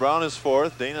 Chris Brown is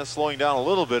fourth. Dana slowing down a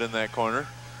little bit in that corner.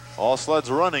 All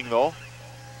sleds running, though.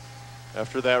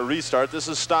 After that restart, this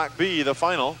is Stock B, the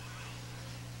final.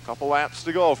 Couple laps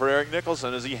to go for Eric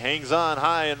Nicholson as he hangs on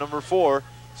high in number 4.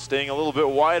 Staying a little bit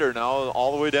wider now,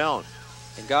 all the way down.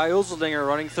 And Guy Useldinger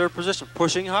running third position,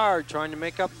 pushing hard, trying to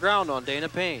make up ground on Dana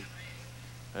Payne.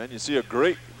 And you see a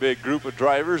great big group of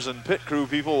drivers and pit crew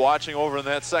people watching over in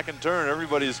that second turn.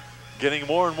 Everybody's getting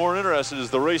more and more interested as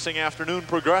the racing afternoon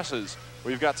progresses.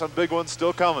 We've got some big ones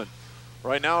still coming.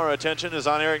 Right now our attention is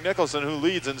on Eric Nicholson, who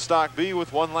leads in Stock B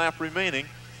with 1 lap remaining.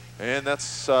 And that's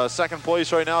second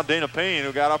place right now, Dana Payne,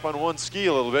 who got up on one ski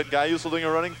a little bit. Guy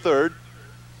Useldinger running third.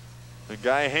 The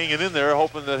guy hanging in there,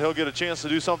 hoping that he'll get a chance to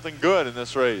do something good in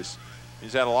this race.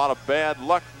 He's had a lot of bad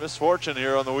luck, misfortune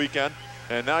here on the weekend.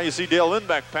 And now you see Dale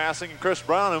Lindbeck passing and Chris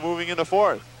Brown and moving into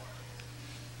fourth.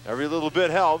 Every little bit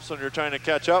helps when you're trying to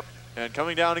catch up. And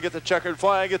coming down to get the checkered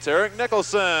flag, it's Eric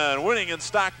Nicholson winning in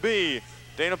Stock B.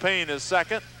 Dana Payne is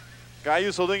second. Guy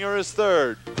Useldinger is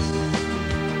third.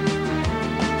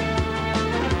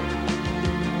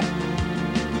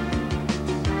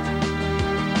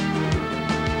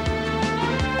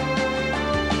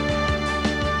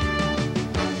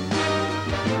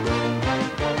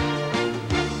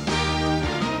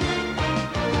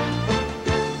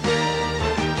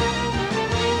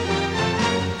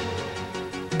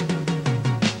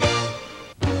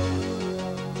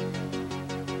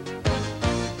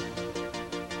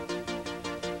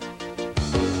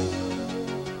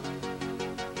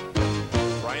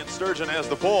 Sturgeon has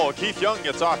the pole. Keith Young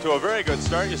gets off to a very good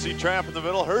start. You see Trapp in the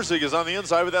middle. Herzig is on the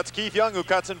inside, but that's Keith Young who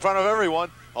cuts in front of everyone.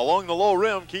 Along the low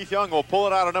rim, Keith Young will pull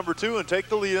it out of number 2 and take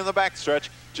the lead in the backstretch.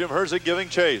 Jim Herzig giving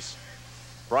chase.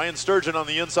 Brian Sturgeon on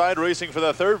the inside, racing for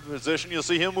that third position. You'll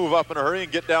see him move up in a hurry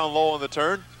and get down low on the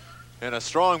turn. And a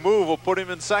strong move will put him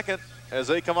in second as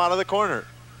they come out of the corner.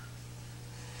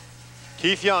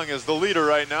 Keith Young is the leader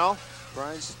right now.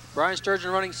 Brian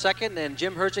Sturgeon running second and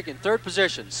Jim Herzig in third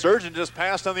position. Sturgeon just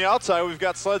passed on the outside. We've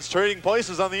got sleds trading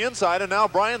places on the inside, and now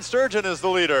Brian Sturgeon is the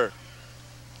leader.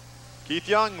 Keith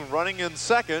Young running in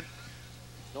second.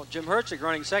 No, Jim Herzig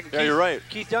running second. Yeah, you're right.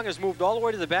 Keith Young has moved all the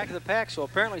way to the back of the pack, so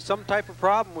apparently some type of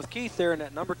problem with Keith there in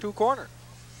that number 2 corner.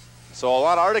 So a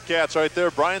lot of Arctic Cats right there.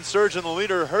 Brian Sturgeon, the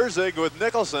leader. Herzig with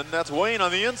Nicholson. That's Wayne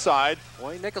on the inside.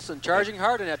 Wayne Nicholson charging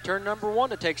hard in that turn number 1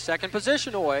 to take second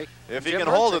position away. If he can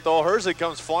hold it, though, Herzig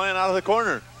comes flying out of the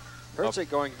corner. Herzig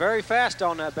going very fast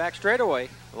down that back straightaway.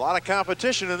 A lot of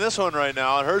competition in this one right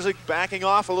now. And Herzig backing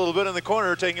off a little bit in the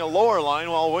corner, taking a lower line,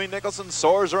 while Wayne Nicholson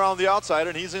soars around the outside,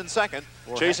 and he's in second,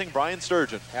 chasing Brian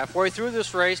Sturgeon. Halfway through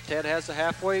this race, Ted has the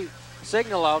halfway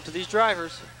signal out to these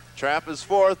drivers. Trapp is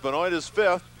 4th, Benoit is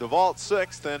 5th, DeVault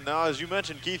 6th, and now, as you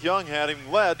mentioned, Keith Young had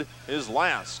him led is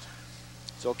last.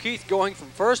 So Keith going from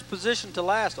first position to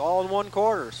last all in 1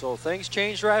 quarter. So things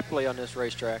changed rapidly on this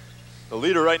racetrack. The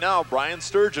leader right now, Brian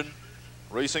Sturgeon,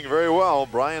 racing very well.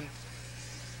 Brian,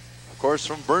 of course,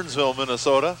 from Burnsville,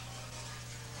 Minnesota.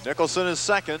 Nicholson is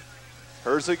 2nd,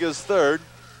 Herzig is 3rd,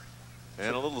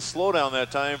 and a little slowdown that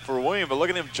time for Wayne, but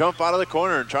look at him jump out of the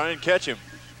corner and try and catch him.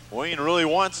 Wayne really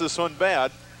wants this one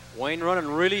bad. Wayne running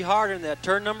really hard in that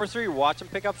turn number 3. Watch him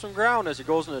pick up some ground as he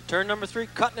goes into turn number 3,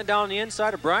 cutting it down the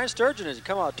inside of Brian Sturgeon as he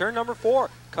come out of turn number 4,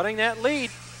 cutting that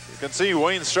lead. You can see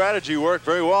Wayne's strategy worked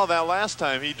very well that last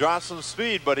time. He dropped some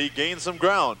speed, but he gained some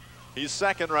ground. He's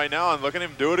 2nd right now, and look at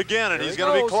him do it again, and there he's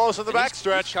going to be close in the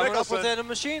backstretch. He's coming Nicholson, up within a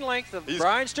machine length of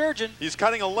Brian Sturgeon. He's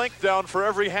cutting a length down for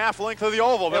every half length of the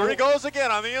oval. There he goes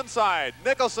again on the inside.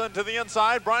 Nicholson to the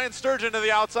inside, Brian Sturgeon to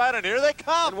the outside, and here they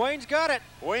come. And Wayne's got it.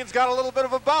 Wayne's got a little bit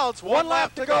of a bounce. One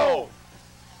lap to go.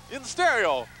 In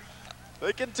stereo.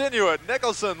 They continue it.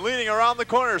 Nicholson leading around the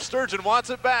corner. Sturgeon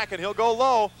wants it back, and he'll go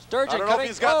low. Sturgeon I don't know if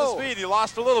he's got the speed. He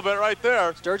lost a little bit right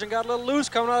there. Sturgeon got a little loose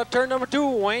coming out of turn number 2.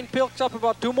 Wayne picks up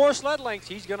about 2 more sled lengths.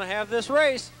 He's going to have this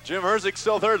race. Jim Herzig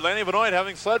still 3rd. Lanny Benoit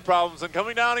having sled problems and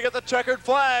coming down to get the checkered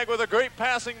flag with a great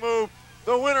passing move.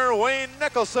 The winner, Wayne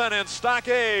Nicholson in Stock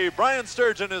A. Brian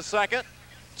Sturgeon is 2nd.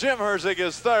 Jim Herzig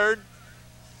is 3rd.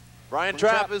 Brian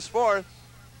Trapp is 4th.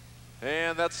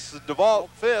 And that's DeVault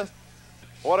 5th.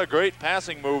 What a great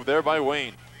passing move there by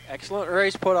Wayne. Excellent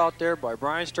race put out there by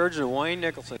Brian Sturgeon and Wayne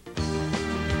Nicholson.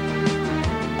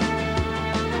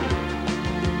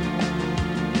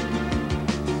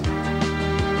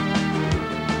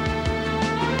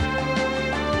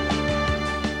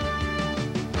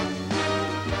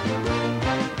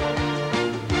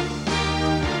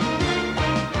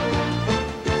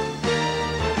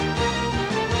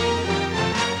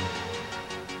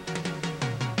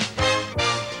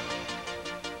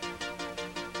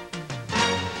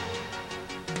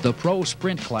 The Pro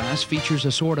Sprint class features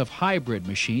a sort of hybrid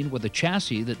machine with a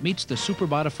chassis that meets the super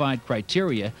modified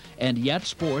criteria and yet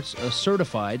sports a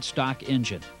certified stock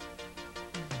engine.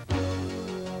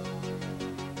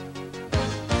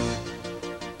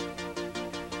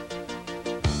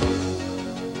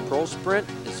 Pro Sprint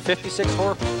is 56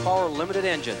 horsepower limited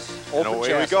engines. And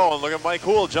away we go, and look at Mike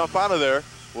Houle jump out of there.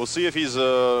 We'll see if he's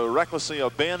recklessly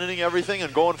abandoning everything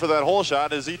and going for that hole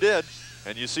shot as he did.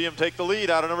 And you see him take the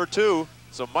lead out of number 2.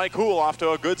 So Mike Houle off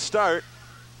to a good start.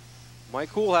 Mike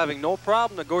Houle having no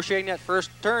problem negotiating that first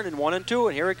turn in 1 and 2,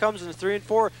 and here he comes in 3 and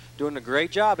 4, doing a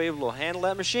great job, able to handle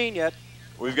that machine yet.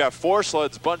 We've got 4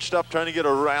 sleds bunched up trying to get a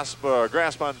grasp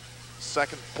on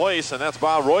 2nd place, and that's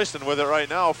Bob Royston with it right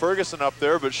now. Ferguson up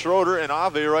there, but Schroeder and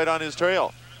Ave right on his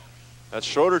trail. That's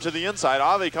Schroeder to the inside.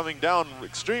 Ave coming down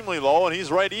extremely low, and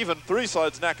he's right even. 3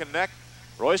 sleds neck and neck.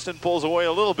 Royston pulls away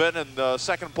a little bit in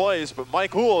 2nd place, but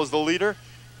Mike Houle is the leader,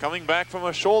 coming back from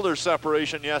a shoulder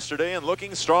separation yesterday and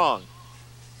looking strong.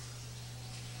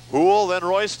 Houle, then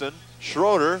Royston,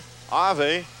 Schroeder,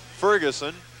 Ave,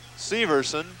 Ferguson,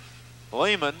 Severson,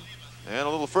 Lehman, and a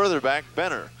little further back,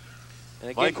 Benner.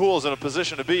 Mike Houle's in a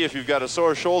position to be if you've got a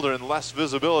sore shoulder and less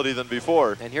visibility than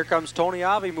before. And here comes Tony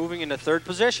Ave moving into 3rd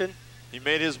position. He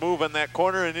made his move in that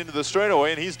corner and into the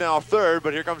straightaway, and he's now 3rd,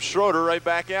 but here comes Schroeder right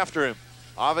back after him.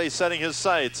 Ave setting his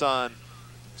sights on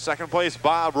 2nd place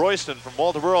Bob Royston from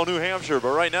Walterboro, New Hampshire.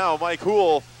 But right now, Mike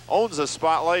Houle owns the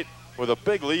spotlight with a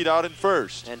big lead out in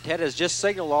 1st. And Ted has just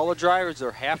signaled all the drivers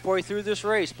they're halfway through this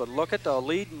race. But look at the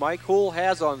lead Mike Houle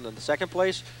has on the 2nd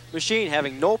place machine,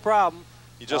 having no problem.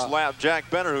 He just lapped Jack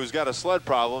Benner, who's got a sled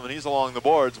problem, and he's along the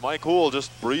boards. Mike Houle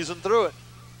just breezing through it.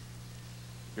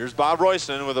 Here's Bob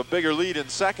Royston with a bigger lead in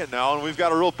 2nd now, and we've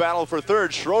got a real battle for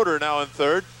 3rd. Schroeder now in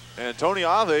 3rd, and Tony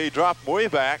Ave dropped way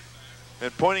back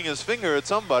and pointing his finger at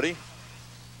somebody.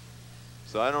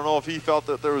 So I don't know if he felt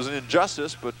that there was an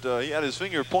injustice, but he had his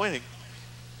finger pointing.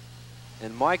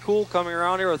 And Mike Hool coming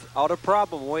around here without a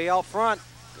problem, way out front,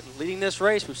 leading this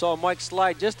race. We saw Mike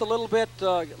slide just a little bit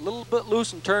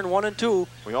loose in turn 1 and 2.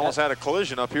 We almost had a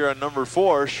collision up here on number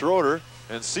 4, Schroeder,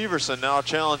 and Severson now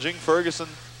challenging. Ferguson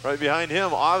right behind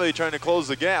him. Ave trying to close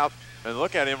the gap, and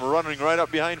look at him running right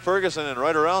up behind Ferguson and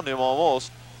right around him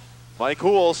almost. Mike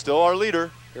Hool still our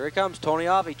leader. Here he comes, Tony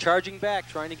Ave charging back,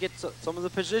 trying to get some of the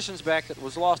positions back that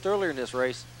was lost earlier in this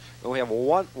race. And we have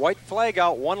one white flag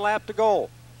out, 1 lap to go.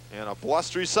 And a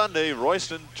blustery Sunday,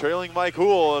 Royston trailing Mike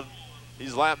Hool, and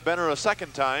he's lapped Benner a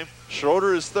 2nd time.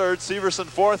 Schroeder is 3rd, Severson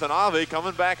 4th, and Ave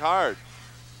coming back hard.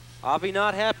 Ave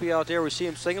not happy out there. We see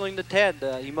him signaling to Ted.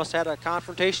 He must have had a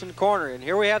confrontation in the corner. And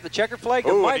here we have the checkered flag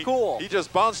of Mike Hool. He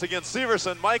just bounced against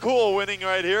Severson. Mike Hool winning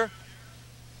right here.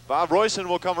 Bob Royston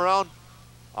will come around.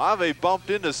 Ave bumped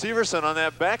into Severson on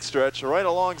that backstretch right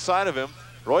alongside of him.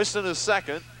 Royston is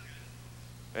 2nd.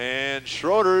 And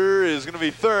Schroeder is going to be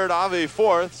 3rd, Ave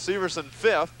 4th, Severson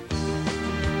 5th.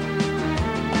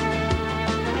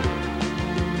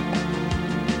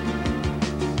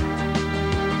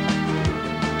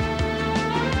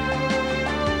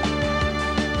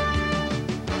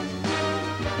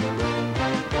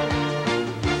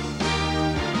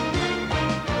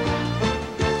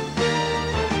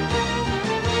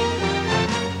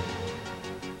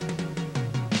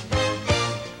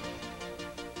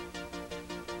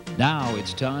 Now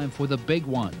it's time for the big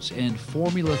ones, and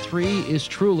Formula 3 is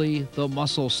truly the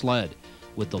muscle sled.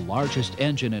 With the largest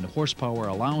engine and horsepower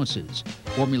allowances,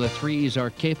 Formula 3s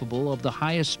are capable of the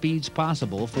highest speeds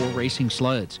possible for racing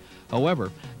sleds.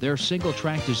 However, their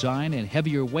single-track design and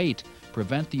heavier weight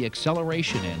prevent the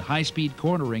acceleration and high-speed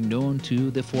cornering known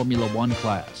to the Formula 1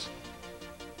 class.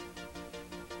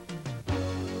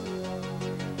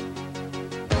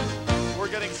 We're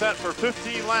getting set for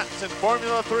 15 laps in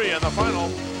Formula 3 and the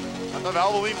final on the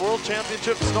Valvoline World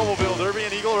Championship Snowmobile Derby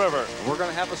in Eagle River. We're going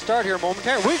to have a start here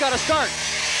momentarily. We got a start.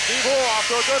 Steve Hool off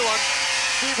to a good one.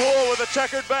 Steve Hool with a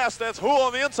checkered vest. That's Hool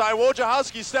on the inside.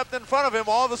 Wojciechowski stepped in front of him.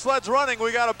 All the sleds running.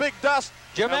 We got a big dust.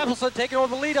 Jim Appleson taking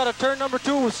over the lead out of turn number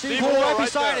 2 with Steve Hool right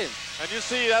beside him. And you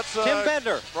see that's Tim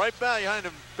Bender. Right behind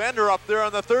him. Bender up there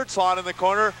on the 3rd slot in the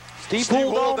corner. Steve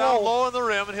Hool Hool down low in the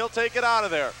rim, and he'll take it out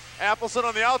of there. Appleson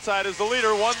on the outside is the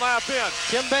leader, 1 lap in.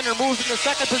 Tim Bender moves into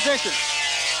 2nd position.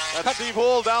 That's Steve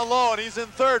Hool down low, and he's in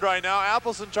 3rd right now.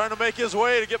 Appleson trying to make his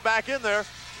way to get back in there.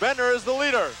 Bender is the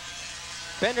leader.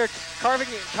 Bender carving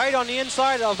it tight on the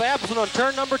inside of Appleson on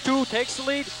turn number 2, takes the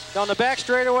lead down the back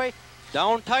straightaway.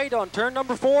 Down tight on turn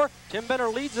number 4. Tim Bender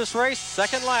leads this race,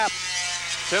 2nd lap.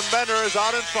 Tim Bender is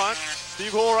out in front.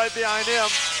 Steve Hool right behind him.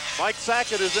 Mike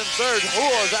Sackett is in 3rd.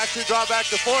 Hool has actually dropped back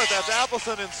to 4th. That's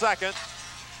Appleson in 2nd. And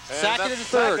Sackett in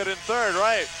 3rd. Sackett in 3rd,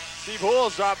 right. Steve Hool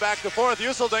has dropped back to 4th.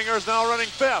 Useldinger is now running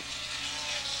 5th.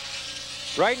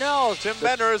 Right now, Tim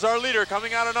Bender is our leader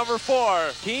coming out of number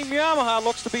 4. Team Yamaha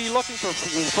looks to be looking for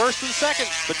 1st and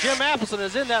 2nd, but Jim Appleson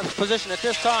is in that position at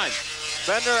this time.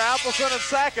 Bender, Appleson, and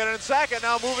Sackett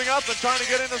now moving up and trying to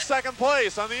get into 2nd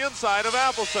place on the inside of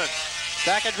Appleson.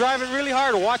 Sackett driving really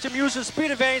hard. Watch him use his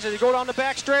speed advantage as he go down the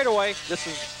back straightaway. This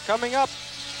is coming up.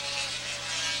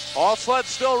 All sleds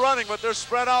still running, but they're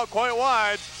spread out quite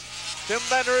wide. Tim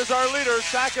Bender is our leader.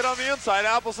 Sackett on the inside,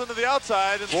 Appleson to the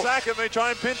outside, and Sackett may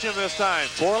try and pinch him this time.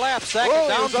 4 laps, Sackett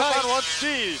down he's up tight. on 1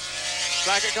 speed.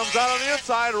 Sackett comes out on the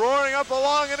inside, roaring up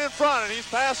along and in front, and he's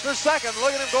passed for 2nd.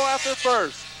 Look at him go after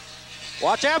 1st.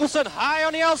 Watch Appleson high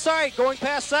on the outside, going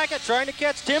past Sackett, trying to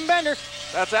catch Tim Bender.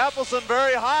 That's Appleson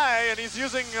very high, and he's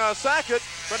using Sackett,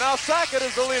 but now Sackett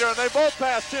is the leader, and they both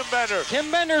passed Tim Bender.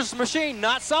 Tim Bender's machine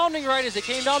not sounding right as he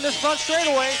came down this front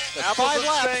straightaway. That's 5 Appleson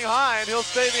laps. staying high, and he'll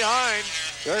stay behind.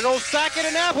 There goes Sackett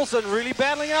and Appleson really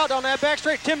battling out on that back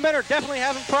straight. Tim Bender definitely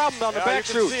having problems on the back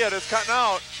you can chute. see it. It's cutting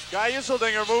out. Guy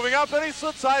Useldinger moving up, and he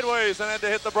slid sideways and had to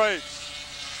hit the brakes.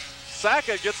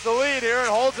 Sackett gets the lead here and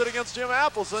holds it against Jim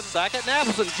Appleson. Sackett and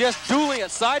Appleson just dueling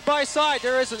it side by side.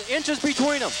 There isn't inches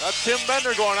between them. That's Tim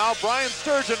Bender going out. Brian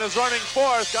Sturgeon is running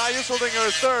 4th. Guy Useldinger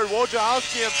is 3rd.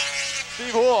 Wojciechowski and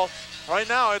Steve Hool. Right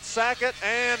now it's Sackett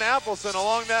and Appleson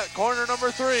along that corner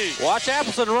number 3. Watch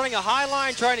Appleson running a high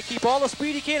line, trying to keep all the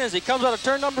speed he can as he comes out of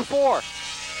turn number 4.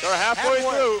 They're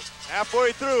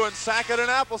halfway through, and Sackett and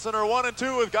Appleson are 1 and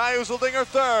 2 with Guy Useldinger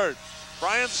 3rd.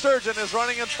 Brian Sturgeon is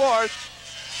running in 4th.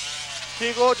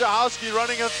 Steve Wojciechowski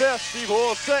running in 5th. Steve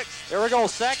Hool 6th. There we go.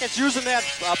 Sackett's using that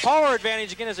power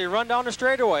advantage again as they run down the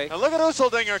straightaway. And look at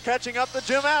Useldinger catching up to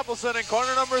Jim Appleson in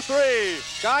corner number 3.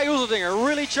 Guy Useldinger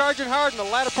really charging hard in the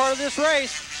latter part of this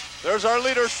race. There's our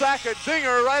leader, Sackett.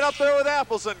 Dinger right up there with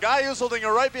Appleson. Guy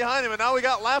Useldinger right behind him, and now we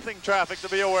got lapping traffic to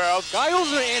be aware of. Guy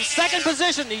Useldinger in second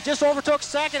position. He just overtook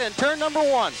Sackett in turn number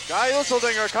 1. Guy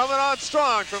Useldinger coming on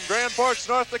strong from Grand Forks,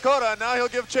 North Dakota, and now he'll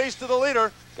give chase to the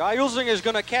leader. Guy Useldinger is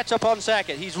going to catch up on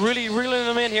Sackett. He's really reeling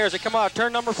him in here as they come out of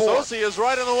turn number 4. Sosi is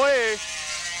right in the way.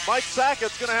 Mike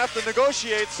Sackett's going to have to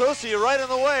negotiate. Sosi right in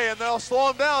the way, and they'll slow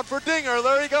him down for Dinger.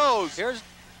 There he goes. Here's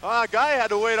Guy had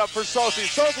to wait up for Sosi.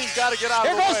 Sosi's got to get out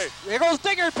of the way. Here goes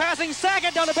Dinger passing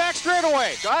Sackett down the back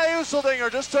straightaway. Guy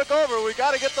Useldinger just took over. We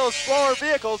got to get those slower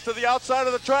vehicles to the outside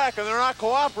of the track, and they're not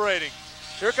cooperating.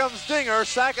 Here comes Dinger,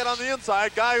 Sackett on the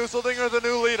inside. Guy Useldinger, the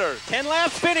new leader. 10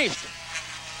 laps finished.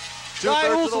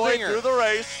 Two-thirds of the way through the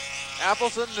race.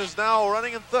 Appleson is now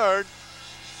running in third.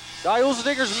 Guy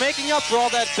Useldinger's making up for all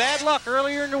that bad luck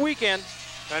earlier in the weekend.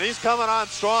 And he's coming on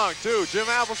strong, too. Jim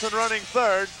Appleson running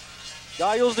third.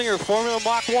 Guy Useldinger, Formula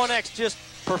Mach 1X, just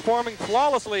performing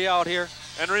flawlessly out here.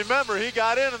 And remember, he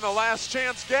got in the last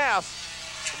chance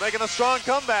gas, making a strong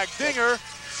comeback. Dinger,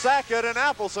 Sackett, and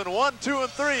Appleson, 1, 2, and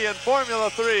 3 in Formula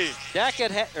 3.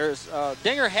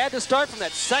 Dinger had to start from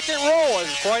that second row. It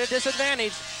was quite a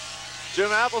disadvantage. Jim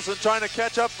Appleson trying to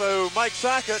catch up to Mike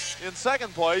Sackett in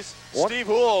second place. Steve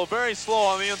Houle very slow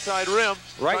on the inside rim,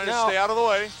 trying to stay out of the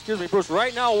way. Excuse me, Bruce.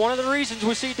 Right now, one of the reasons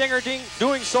we see Dinger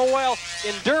doing so well,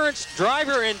 endurance,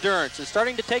 driver endurance, is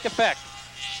starting to take effect.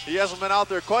 He hasn't been out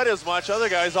there quite as much. Other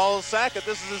guys, all Sackett,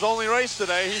 this is his only race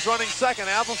today. He's running second,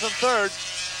 Appleson third.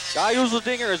 Guy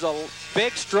Useldinger is a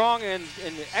big, strong, and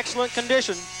in excellent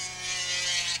condition.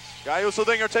 Guy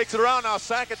Useldinger takes it around now.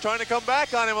 Sackett trying to come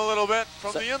back on him a little bit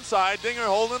from the inside. Dinger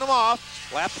holding him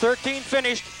off. Lap 13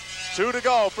 finished. 2 to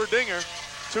go for Dinger.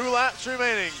 2 laps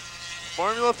remaining.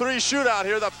 Formula 3 shootout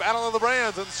here, the battle of the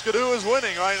brands, and Skidoo is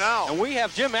winning right now. And we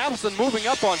have Jim Appleson moving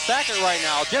up on Sackett right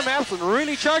now. Jim Appleson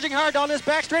really charging hard down this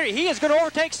back straight. He is going to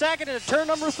overtake Sackett into turn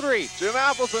number 3. Jim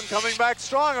Appleson coming back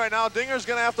strong right now. Dinger's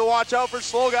going to have to watch out for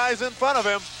slow guys in front of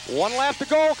him. 1 lap to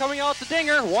go, coming out to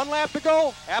Dinger. 1 lap to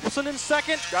go. Appleson in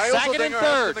second, Sackett in third.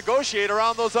 Has to negotiate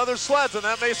around those other sleds, and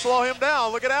that may slow him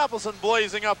down. Look at Appleson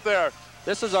blazing up there.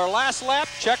 This is our last lap,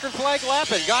 checkered flag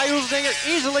lap, and Guy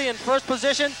Useldinger easily in first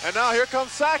position. And now here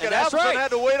comes Sackett. Appleson had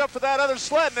to wait up for that other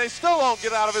sled, and they still won't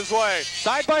get out of his way.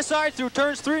 Side by side through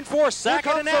turns 3 and 4,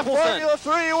 Sackett and Appleson. Formula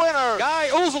 3 winner. Guy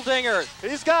Useldinger.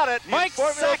 He's got it. Mike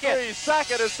Formula Sackett. 3.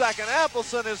 Sackett is second.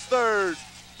 Appleson is third.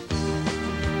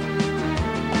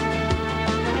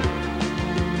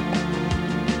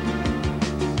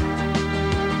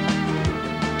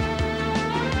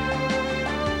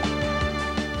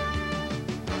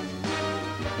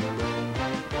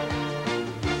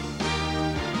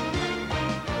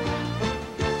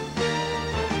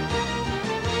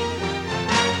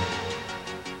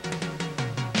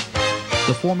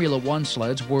 The Formula One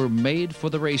sleds were made for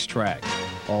the racetrack.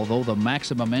 Although the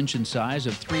maximum engine size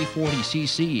of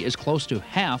 340cc is close to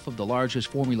half of the largest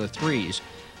Formula 3s,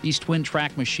 these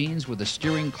twin-track machines with a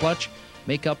steering clutch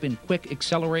make up in quick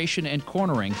acceleration and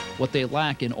cornering what they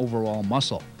lack in overall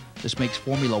muscle. This makes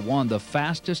Formula One the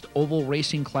fastest oval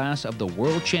racing class of the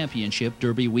World Championship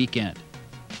Derby weekend.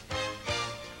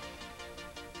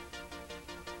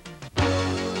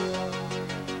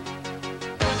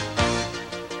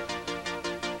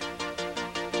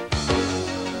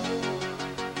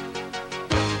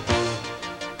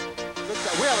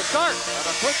 We have a start. And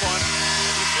a quick one.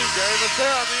 You see Gary Vasseur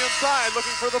on the inside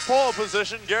looking for the pole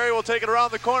position. Gary will take it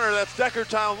around the corner. That's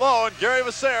Deckertown low, and Gary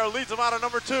Vasseur leads him out of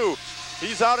number 2.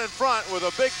 He's out in front with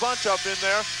a big bunch up in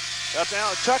there.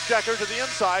 That's Chuck Decker to the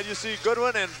inside. You see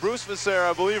Goodwin and Bruce Vasseur,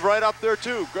 I believe, right up there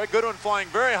too. Greg Goodwin flying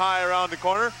very high around the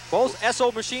corner. Both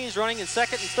SO machines running in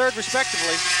second and third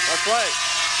respectively. That's right.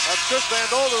 That's Chris Van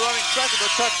Dolder running second, but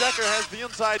Chuck Decker has the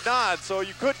inside nod, so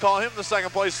you could call him the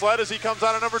second place sled as he comes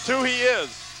out of number 2. He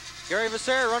is. Gary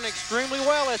Vasseur running extremely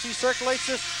well as he circulates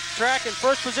this track in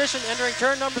first position. Entering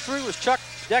turn number 3 was Chuck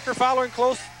Decker following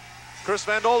close. Chris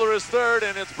Van Dolder is third,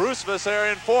 and it's Bruce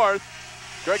Vasseur in fourth.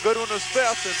 Greg Goodwin is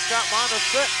fifth, and Scott Mond is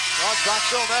sixth. Well, Jock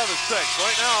Villeneuve is sixth.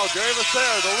 Right now, Gary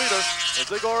Vasseur, the leader, as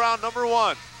they go around number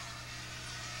 1.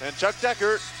 And Chuck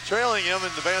Decker trailing him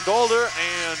into Van Dolder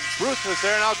and Bruce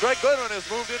Vasseur. Now Greg Goodwin has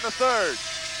moved into third.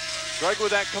 Greg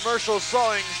with that commercial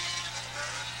sewing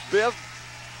bib.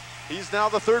 He's now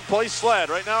the third place sled.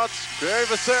 Right now it's Gary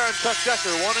Vasseur and Chuck Decker,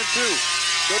 1 and 2.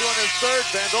 Goodwin is third,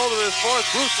 Van Dolder is fourth,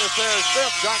 Bruce Vasseur is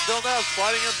fifth, Jock Villeneuve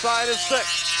sliding inside is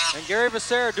sixth. And Gary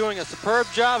Vasseur doing a superb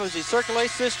job as he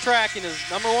circulates this track in his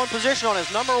number 1 position on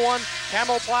his number 1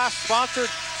 Camoplast sponsored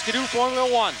Skidoo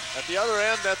Formula 1. At the other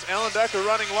end, that's Alan Decker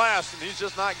running last, and he's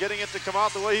just not getting it to come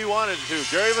out the way he wanted it to.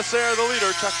 Gary Vasseur, the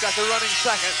leader, Chuck Decker running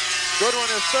second.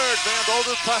 Goodwin is third. Van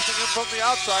Dolder pressing him from the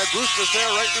outside. Bruce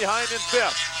Becerra right behind in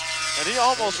fifth. And he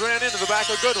almost ran into the back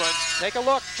of Goodwin. Take a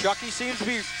look. Chucky seems to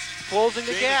be closing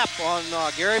the gap on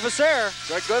Gary Becerra.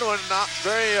 Greg Goodwin not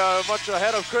very much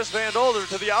ahead of Chris Van Dolder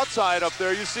to the outside up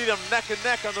there. You see them neck and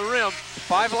neck on the rim.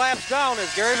 5 laps down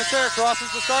as Gary Becerra crosses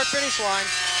the start-finish line.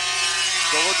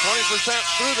 So we're 20%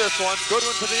 through this one.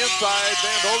 Goodwin to the inside,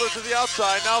 Van Dolder to the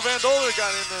outside. Now Van Dolder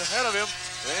got in ahead of him.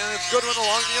 And it's Goodwin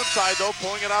along the inside, though,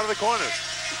 pulling it out of the corner.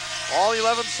 All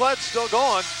 11 sleds still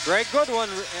going. Greg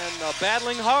Goodwin and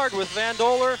battling hard with Van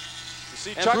Dolder. You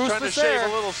see Chuck trying to shave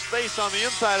a little space on the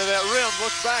inside of that rim.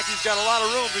 Looks back, he's got a lot of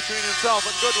room between himself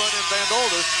and Goodwin and Van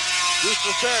Dolder. Bruce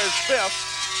Becerra is fifth.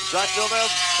 Jacques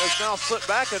Villeneuve has now slipped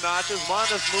back a notch as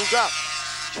Mondes moved up.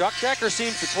 Chuck Decker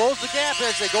seems to close the gap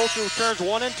as they go through turns 1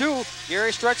 and 2.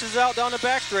 Gary stretches out down the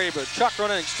back straight, but Chuck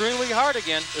running extremely hard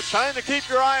again. It's time to keep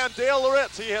your eye on Dale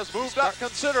Loritz. He has moved up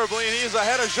considerably, and he's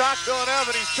ahead of Jacques Villeneuve,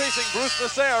 and he's chasing Bruce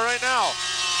Becerra right now.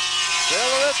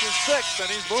 Dale Loritz is sixth, and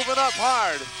he's moving up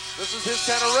hard. This is his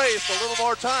kind of race, a little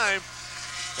more time,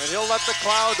 and he'll let the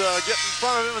cloud get in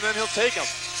front of him, and then he'll take him.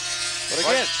 But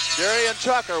again, Gary and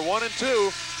Chuck are 1 and 2.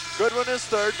 Goodwin is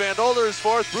third, Van Dolder is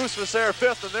fourth, Bruce Becerra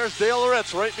fifth, and there's Dale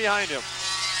Loritz right behind him.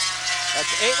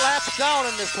 That's 8 laps down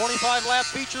in this 25-lap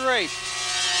feature race.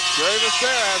 Gary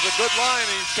Becerra has a good line,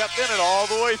 and he's kept in it all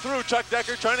the way through. Chuck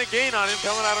Decker trying to gain on him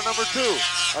coming out of number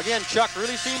 2. Again, Chuck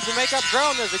really seems to make up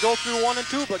ground as they go through 1 and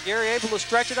 2, but Gary able to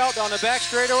stretch it out down the back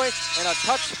straightaway and a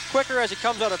touch quicker as he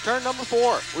comes out of turn number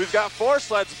 4. We've got 4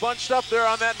 sleds bunched up there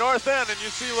on that north end, and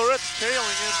you see Loritz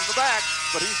trailing in the back,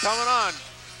 but he's coming on.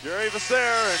 Gary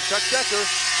Becerra and Chuck Decker,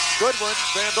 Goodwin,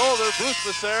 Van Dolder, Bruce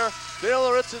Becerra, Dale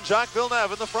Loritz, and Jacques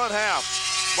Villeneuve in the front half.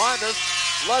 Mondes,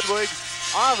 Ludwig,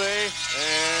 Ave,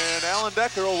 and Alan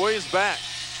Decker a ways back.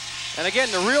 And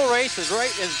again, the real race is right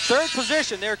in third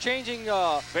position. They're changing.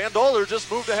 Van Dolder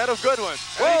just moved ahead of Goodwin.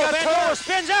 Oh, Van Dolder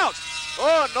spins out.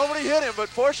 Oh, nobody hit him, but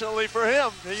fortunately for him,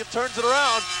 he turns it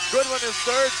around. Goodwin is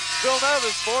third, Villeneuve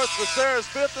is fourth, Becerra is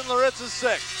fifth, and Loritz is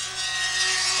sixth.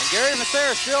 And Gary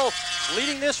Becerra still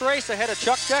leading this race ahead of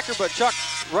Chuck Decker, but Chuck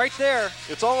right there.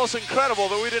 It's almost incredible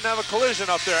that we didn't have a collision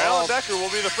up there. Alan Decker will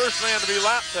be the first man to be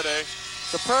lapped today.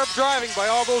 Superb driving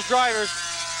by all those drivers.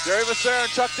 Gary Becerra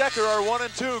and Chuck Decker are 1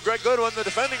 and 2. Greg Goodwin, the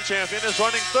defending champion, is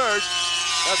running third.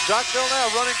 That's Jacques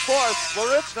Villeneuve running fourth.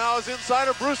 Loritz now is inside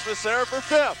of Bruce Becerra for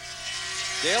fifth.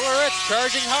 Dale Loritz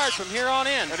charging hard from here on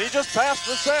in. And he just passed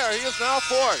Becerra. He is now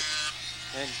fourth.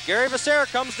 And Gary Becerra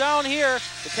comes down here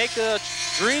to take the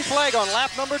green flag on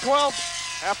lap number 12.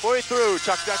 Halfway through,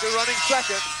 Chuck Decker running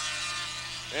second.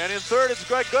 And in third, it's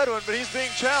Greg Goodwin, but he's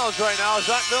being challenged right now.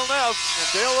 Jacques Villeneuve and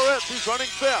Dale Loritz, who's running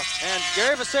fifth. And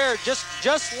Gary Becerra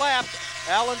just lapped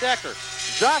Alan Decker.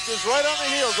 Jacques is right on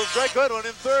the heels of Greg Goodwin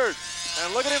in third.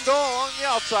 And look at him go along the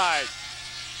outside.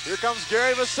 Here comes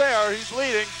Gary Becerra, he's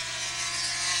leading.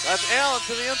 That's Alan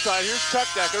to the inside. Here's Chuck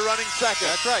Decker running second.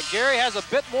 That's right. Gary has a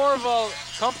bit more of a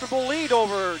comfortable lead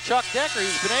over Chuck Decker.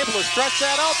 He's been able to stretch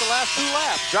that out the last 2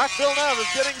 laps. Jacques Villeneuve is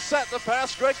getting set to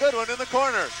pass Greg Goodwin in the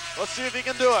corner. Let's see if he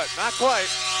can do it. Not quite.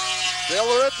 Dale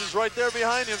Loritz is right there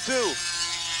behind him, too.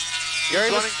 He's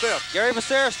running fifth. Gary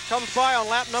Becerra comes by on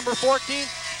lap number 14.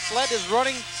 Sled is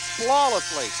running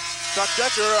flawlessly. Chuck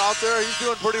Decker out there, he's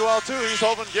doing pretty well too. He's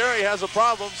hoping Gary has a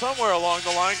problem somewhere along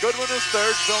the line. Goodwin is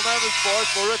third, Villeneuve is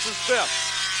fourth, Loritz is fifth.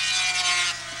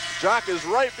 Jacques is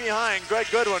right behind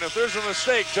Greg Goodwin. If there's a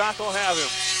mistake, Jacques will have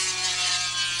him.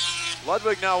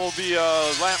 Ludwig now will be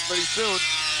lapped pretty soon.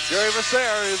 Gary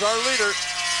Becerra is our leader.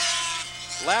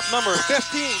 Lap number 15,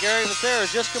 Gary Becerra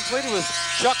is just completed with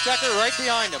Chuck Decker right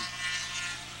behind him.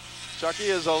 Chucky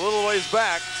is a little ways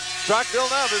back. Jacques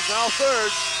Villeneuve is now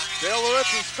third. Dale Loritz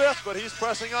is fifth, but he's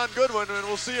pressing on Goodwin, and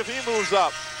we'll see if he moves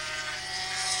up.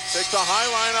 Takes a high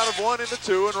line out of 1 into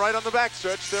 2, and right on the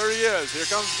backstretch, there he is. Here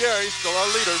comes Gary, still our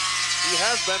leader. He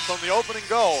has been from the opening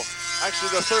goal, actually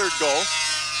the third goal.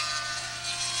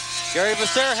 Gary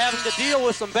Becerra having to deal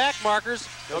with some back markers.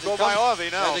 He'll go by Avi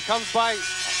now. As he comes by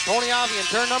Tony Avi in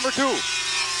turn number 2.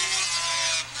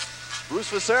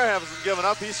 Bruce Becerra hasn't given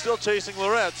up. He's still chasing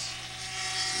Loritz.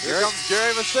 Here comes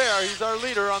Gary Becerra. He's our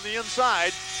leader on the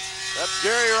inside. That's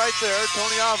Gary right there.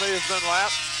 Tony Ave has been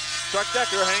lapped. Chuck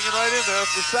Decker hanging right in there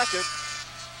for second.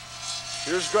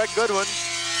 Here's Greg Goodwin.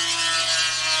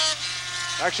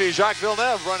 Actually, Jacques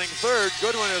Villeneuve running third.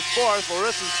 Goodwin is fourth.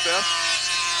 Loritz is fifth.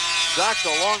 Jacques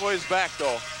a long ways back,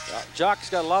 though. Jacques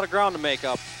got a lot of ground to make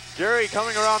up. Gary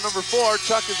coming around number 4.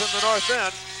 Chuck is in the north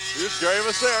end. Here's Gary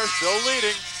Becerra still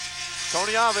leading.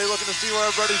 Tony Ave looking to see where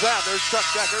everybody's at. There's Chuck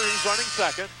Decker. He's running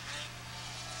second.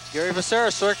 Gary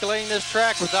Becerra circulating this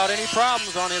track without any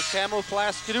problems on his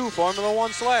camouflage Skidoo Formula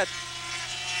 1 sled.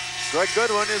 Greg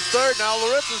Goodwin is third. Now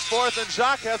Loritz is fourth, and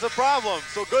Jacques has a problem.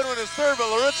 So Goodwin is third, but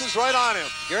Loritz is right on him.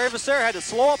 Gary Visser had to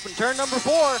slow up in turn number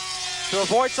 4 to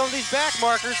avoid some of these back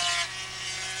markers.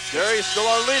 Gary's still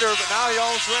our leader, but now he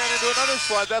almost ran into another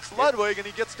sled. That's Ludwig, and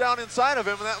he gets down inside of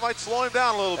him, and that might slow him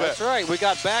down a little bit. That's right. We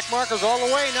got back markers all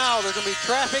the way now. There's going to be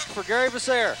traffic for Gary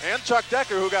Visser. And Chuck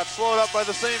Decker, who got slowed up by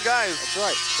the same guys. That's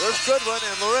right. There's Goodwin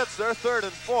and Loritz. They're third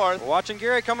and fourth. We're watching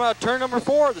Gary come out of turn number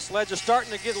 4. The sleds are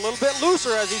starting to get a little bit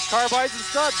looser as these carbides and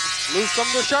studs lose some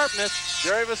of their sharpness.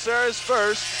 Gary Visser is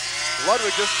first.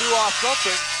 Ludwig just threw off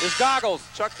something. His goggles.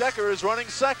 Chuck Decker is running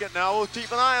second now. We'll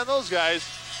keep an eye on those guys.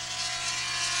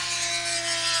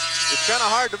 It's kind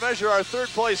of hard to measure our third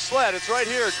place sled. It's right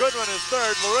here. Goodwin is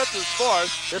third, Loritz is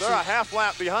fourth. They're a half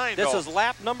lap behind. This is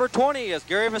lap number 20 as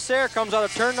Gary Visser comes out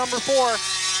of turn number 4.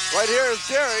 Right here is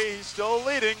Gary. He's still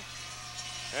leading.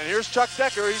 And here's Chuck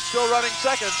Decker. He's still running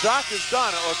second. Jacques is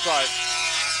done, it looks like.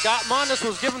 Scott Mondes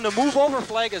was given the move over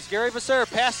flag as Gary Visser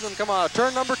passes him coming out of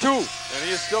turn number 2. And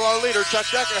he is still our leader. Chuck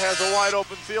Decker has a wide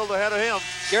open field ahead of him.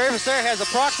 Gary Visser has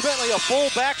approximately a full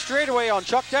back straightaway on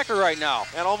Chuck Decker right now.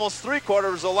 And almost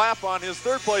 3/4 a lap on his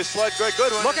third place sled, Greg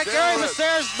Goodwin. Look at Gary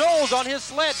Visser's nose on his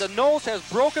sled. The nose has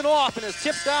broken off and is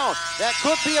tipped down. That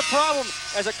could be a problem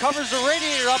as it covers the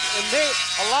radiator up and may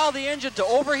allow the engine to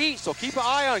overheat. So keep an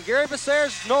eye on Gary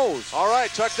Visser's nose. All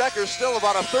right, Chuck Decker's still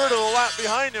about a third of a lap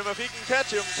behind him. If he can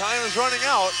catch him, time is running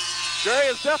out. Gary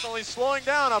is definitely slowing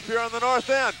down up here on the north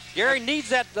end. Gary needs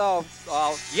that,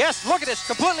 yes, look at this,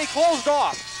 completely closed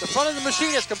off. The front of the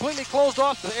machine is completely closed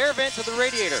off the air vent to the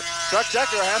radiator. Chuck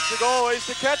Decker has to go a ways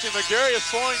to catch him, but Gary is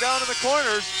slowing down in the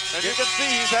corners, and you can see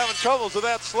he's having troubles with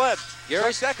that sled.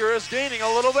 Chuck Decker is gaining a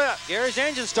little bit. Gary's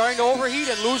engine's starting to overheat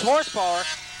and lose horsepower.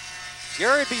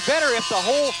 Gary would be better if the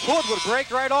whole hood would break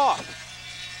right off.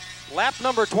 Lap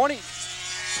number 24.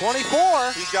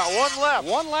 He's got one lap.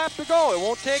 One lap to go. It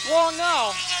won't take long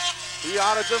now. He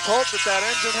ought to just hope that that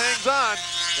engine hangs on.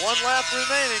 One lap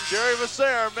remaining. Gary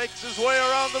Visser makes his way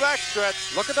around the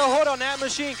backstretch. Look at the hood on that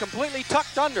machine, completely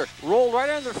tucked under. Rolled right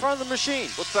under the front of the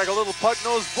machine. Looks like a little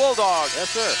pug-nosed bulldog. Yes,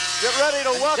 sir. Get ready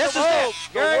to welcome home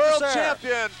the world Visser.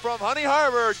 champion from Honey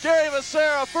Harbor, Gary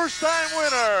Visser, a first-time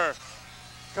winner.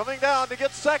 Coming down to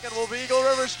get second will be Eagle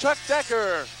River's Chuck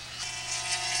Decker.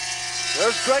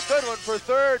 There's Greg Goodwin for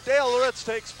third. Dale Loritz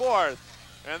takes fourth.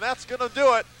 And that's going to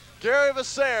do it. Gary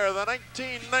Visser, the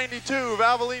 1992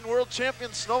 Valvoline World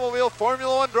Champion Snowmobile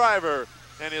Formula One driver,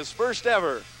 and his first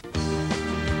ever.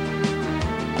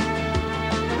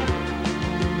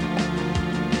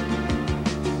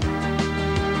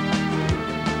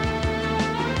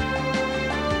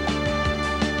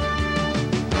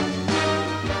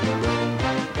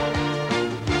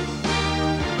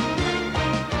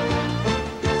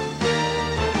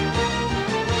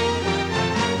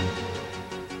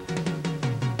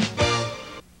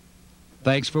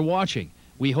 Thanks for watching.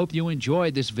 We hope you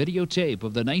enjoyed this videotape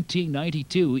of the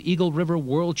 1992 Eagle River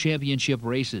World Championship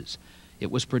races.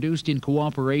 It was produced in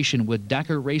cooperation with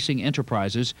Decker Racing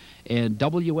Enterprises and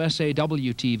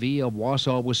WSAW-TV of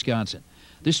Wausau, Wisconsin.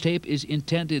 This tape is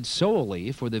intended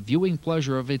solely for the viewing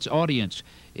pleasure of its audience.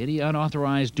 Any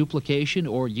unauthorized duplication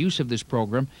or use of this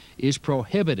program is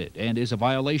prohibited and is a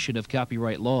violation of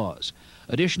copyright laws.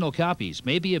 Additional copies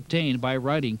may be obtained by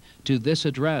writing to this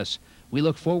address. We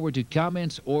look forward to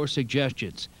comments or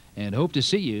suggestions and hope to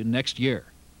see you next year.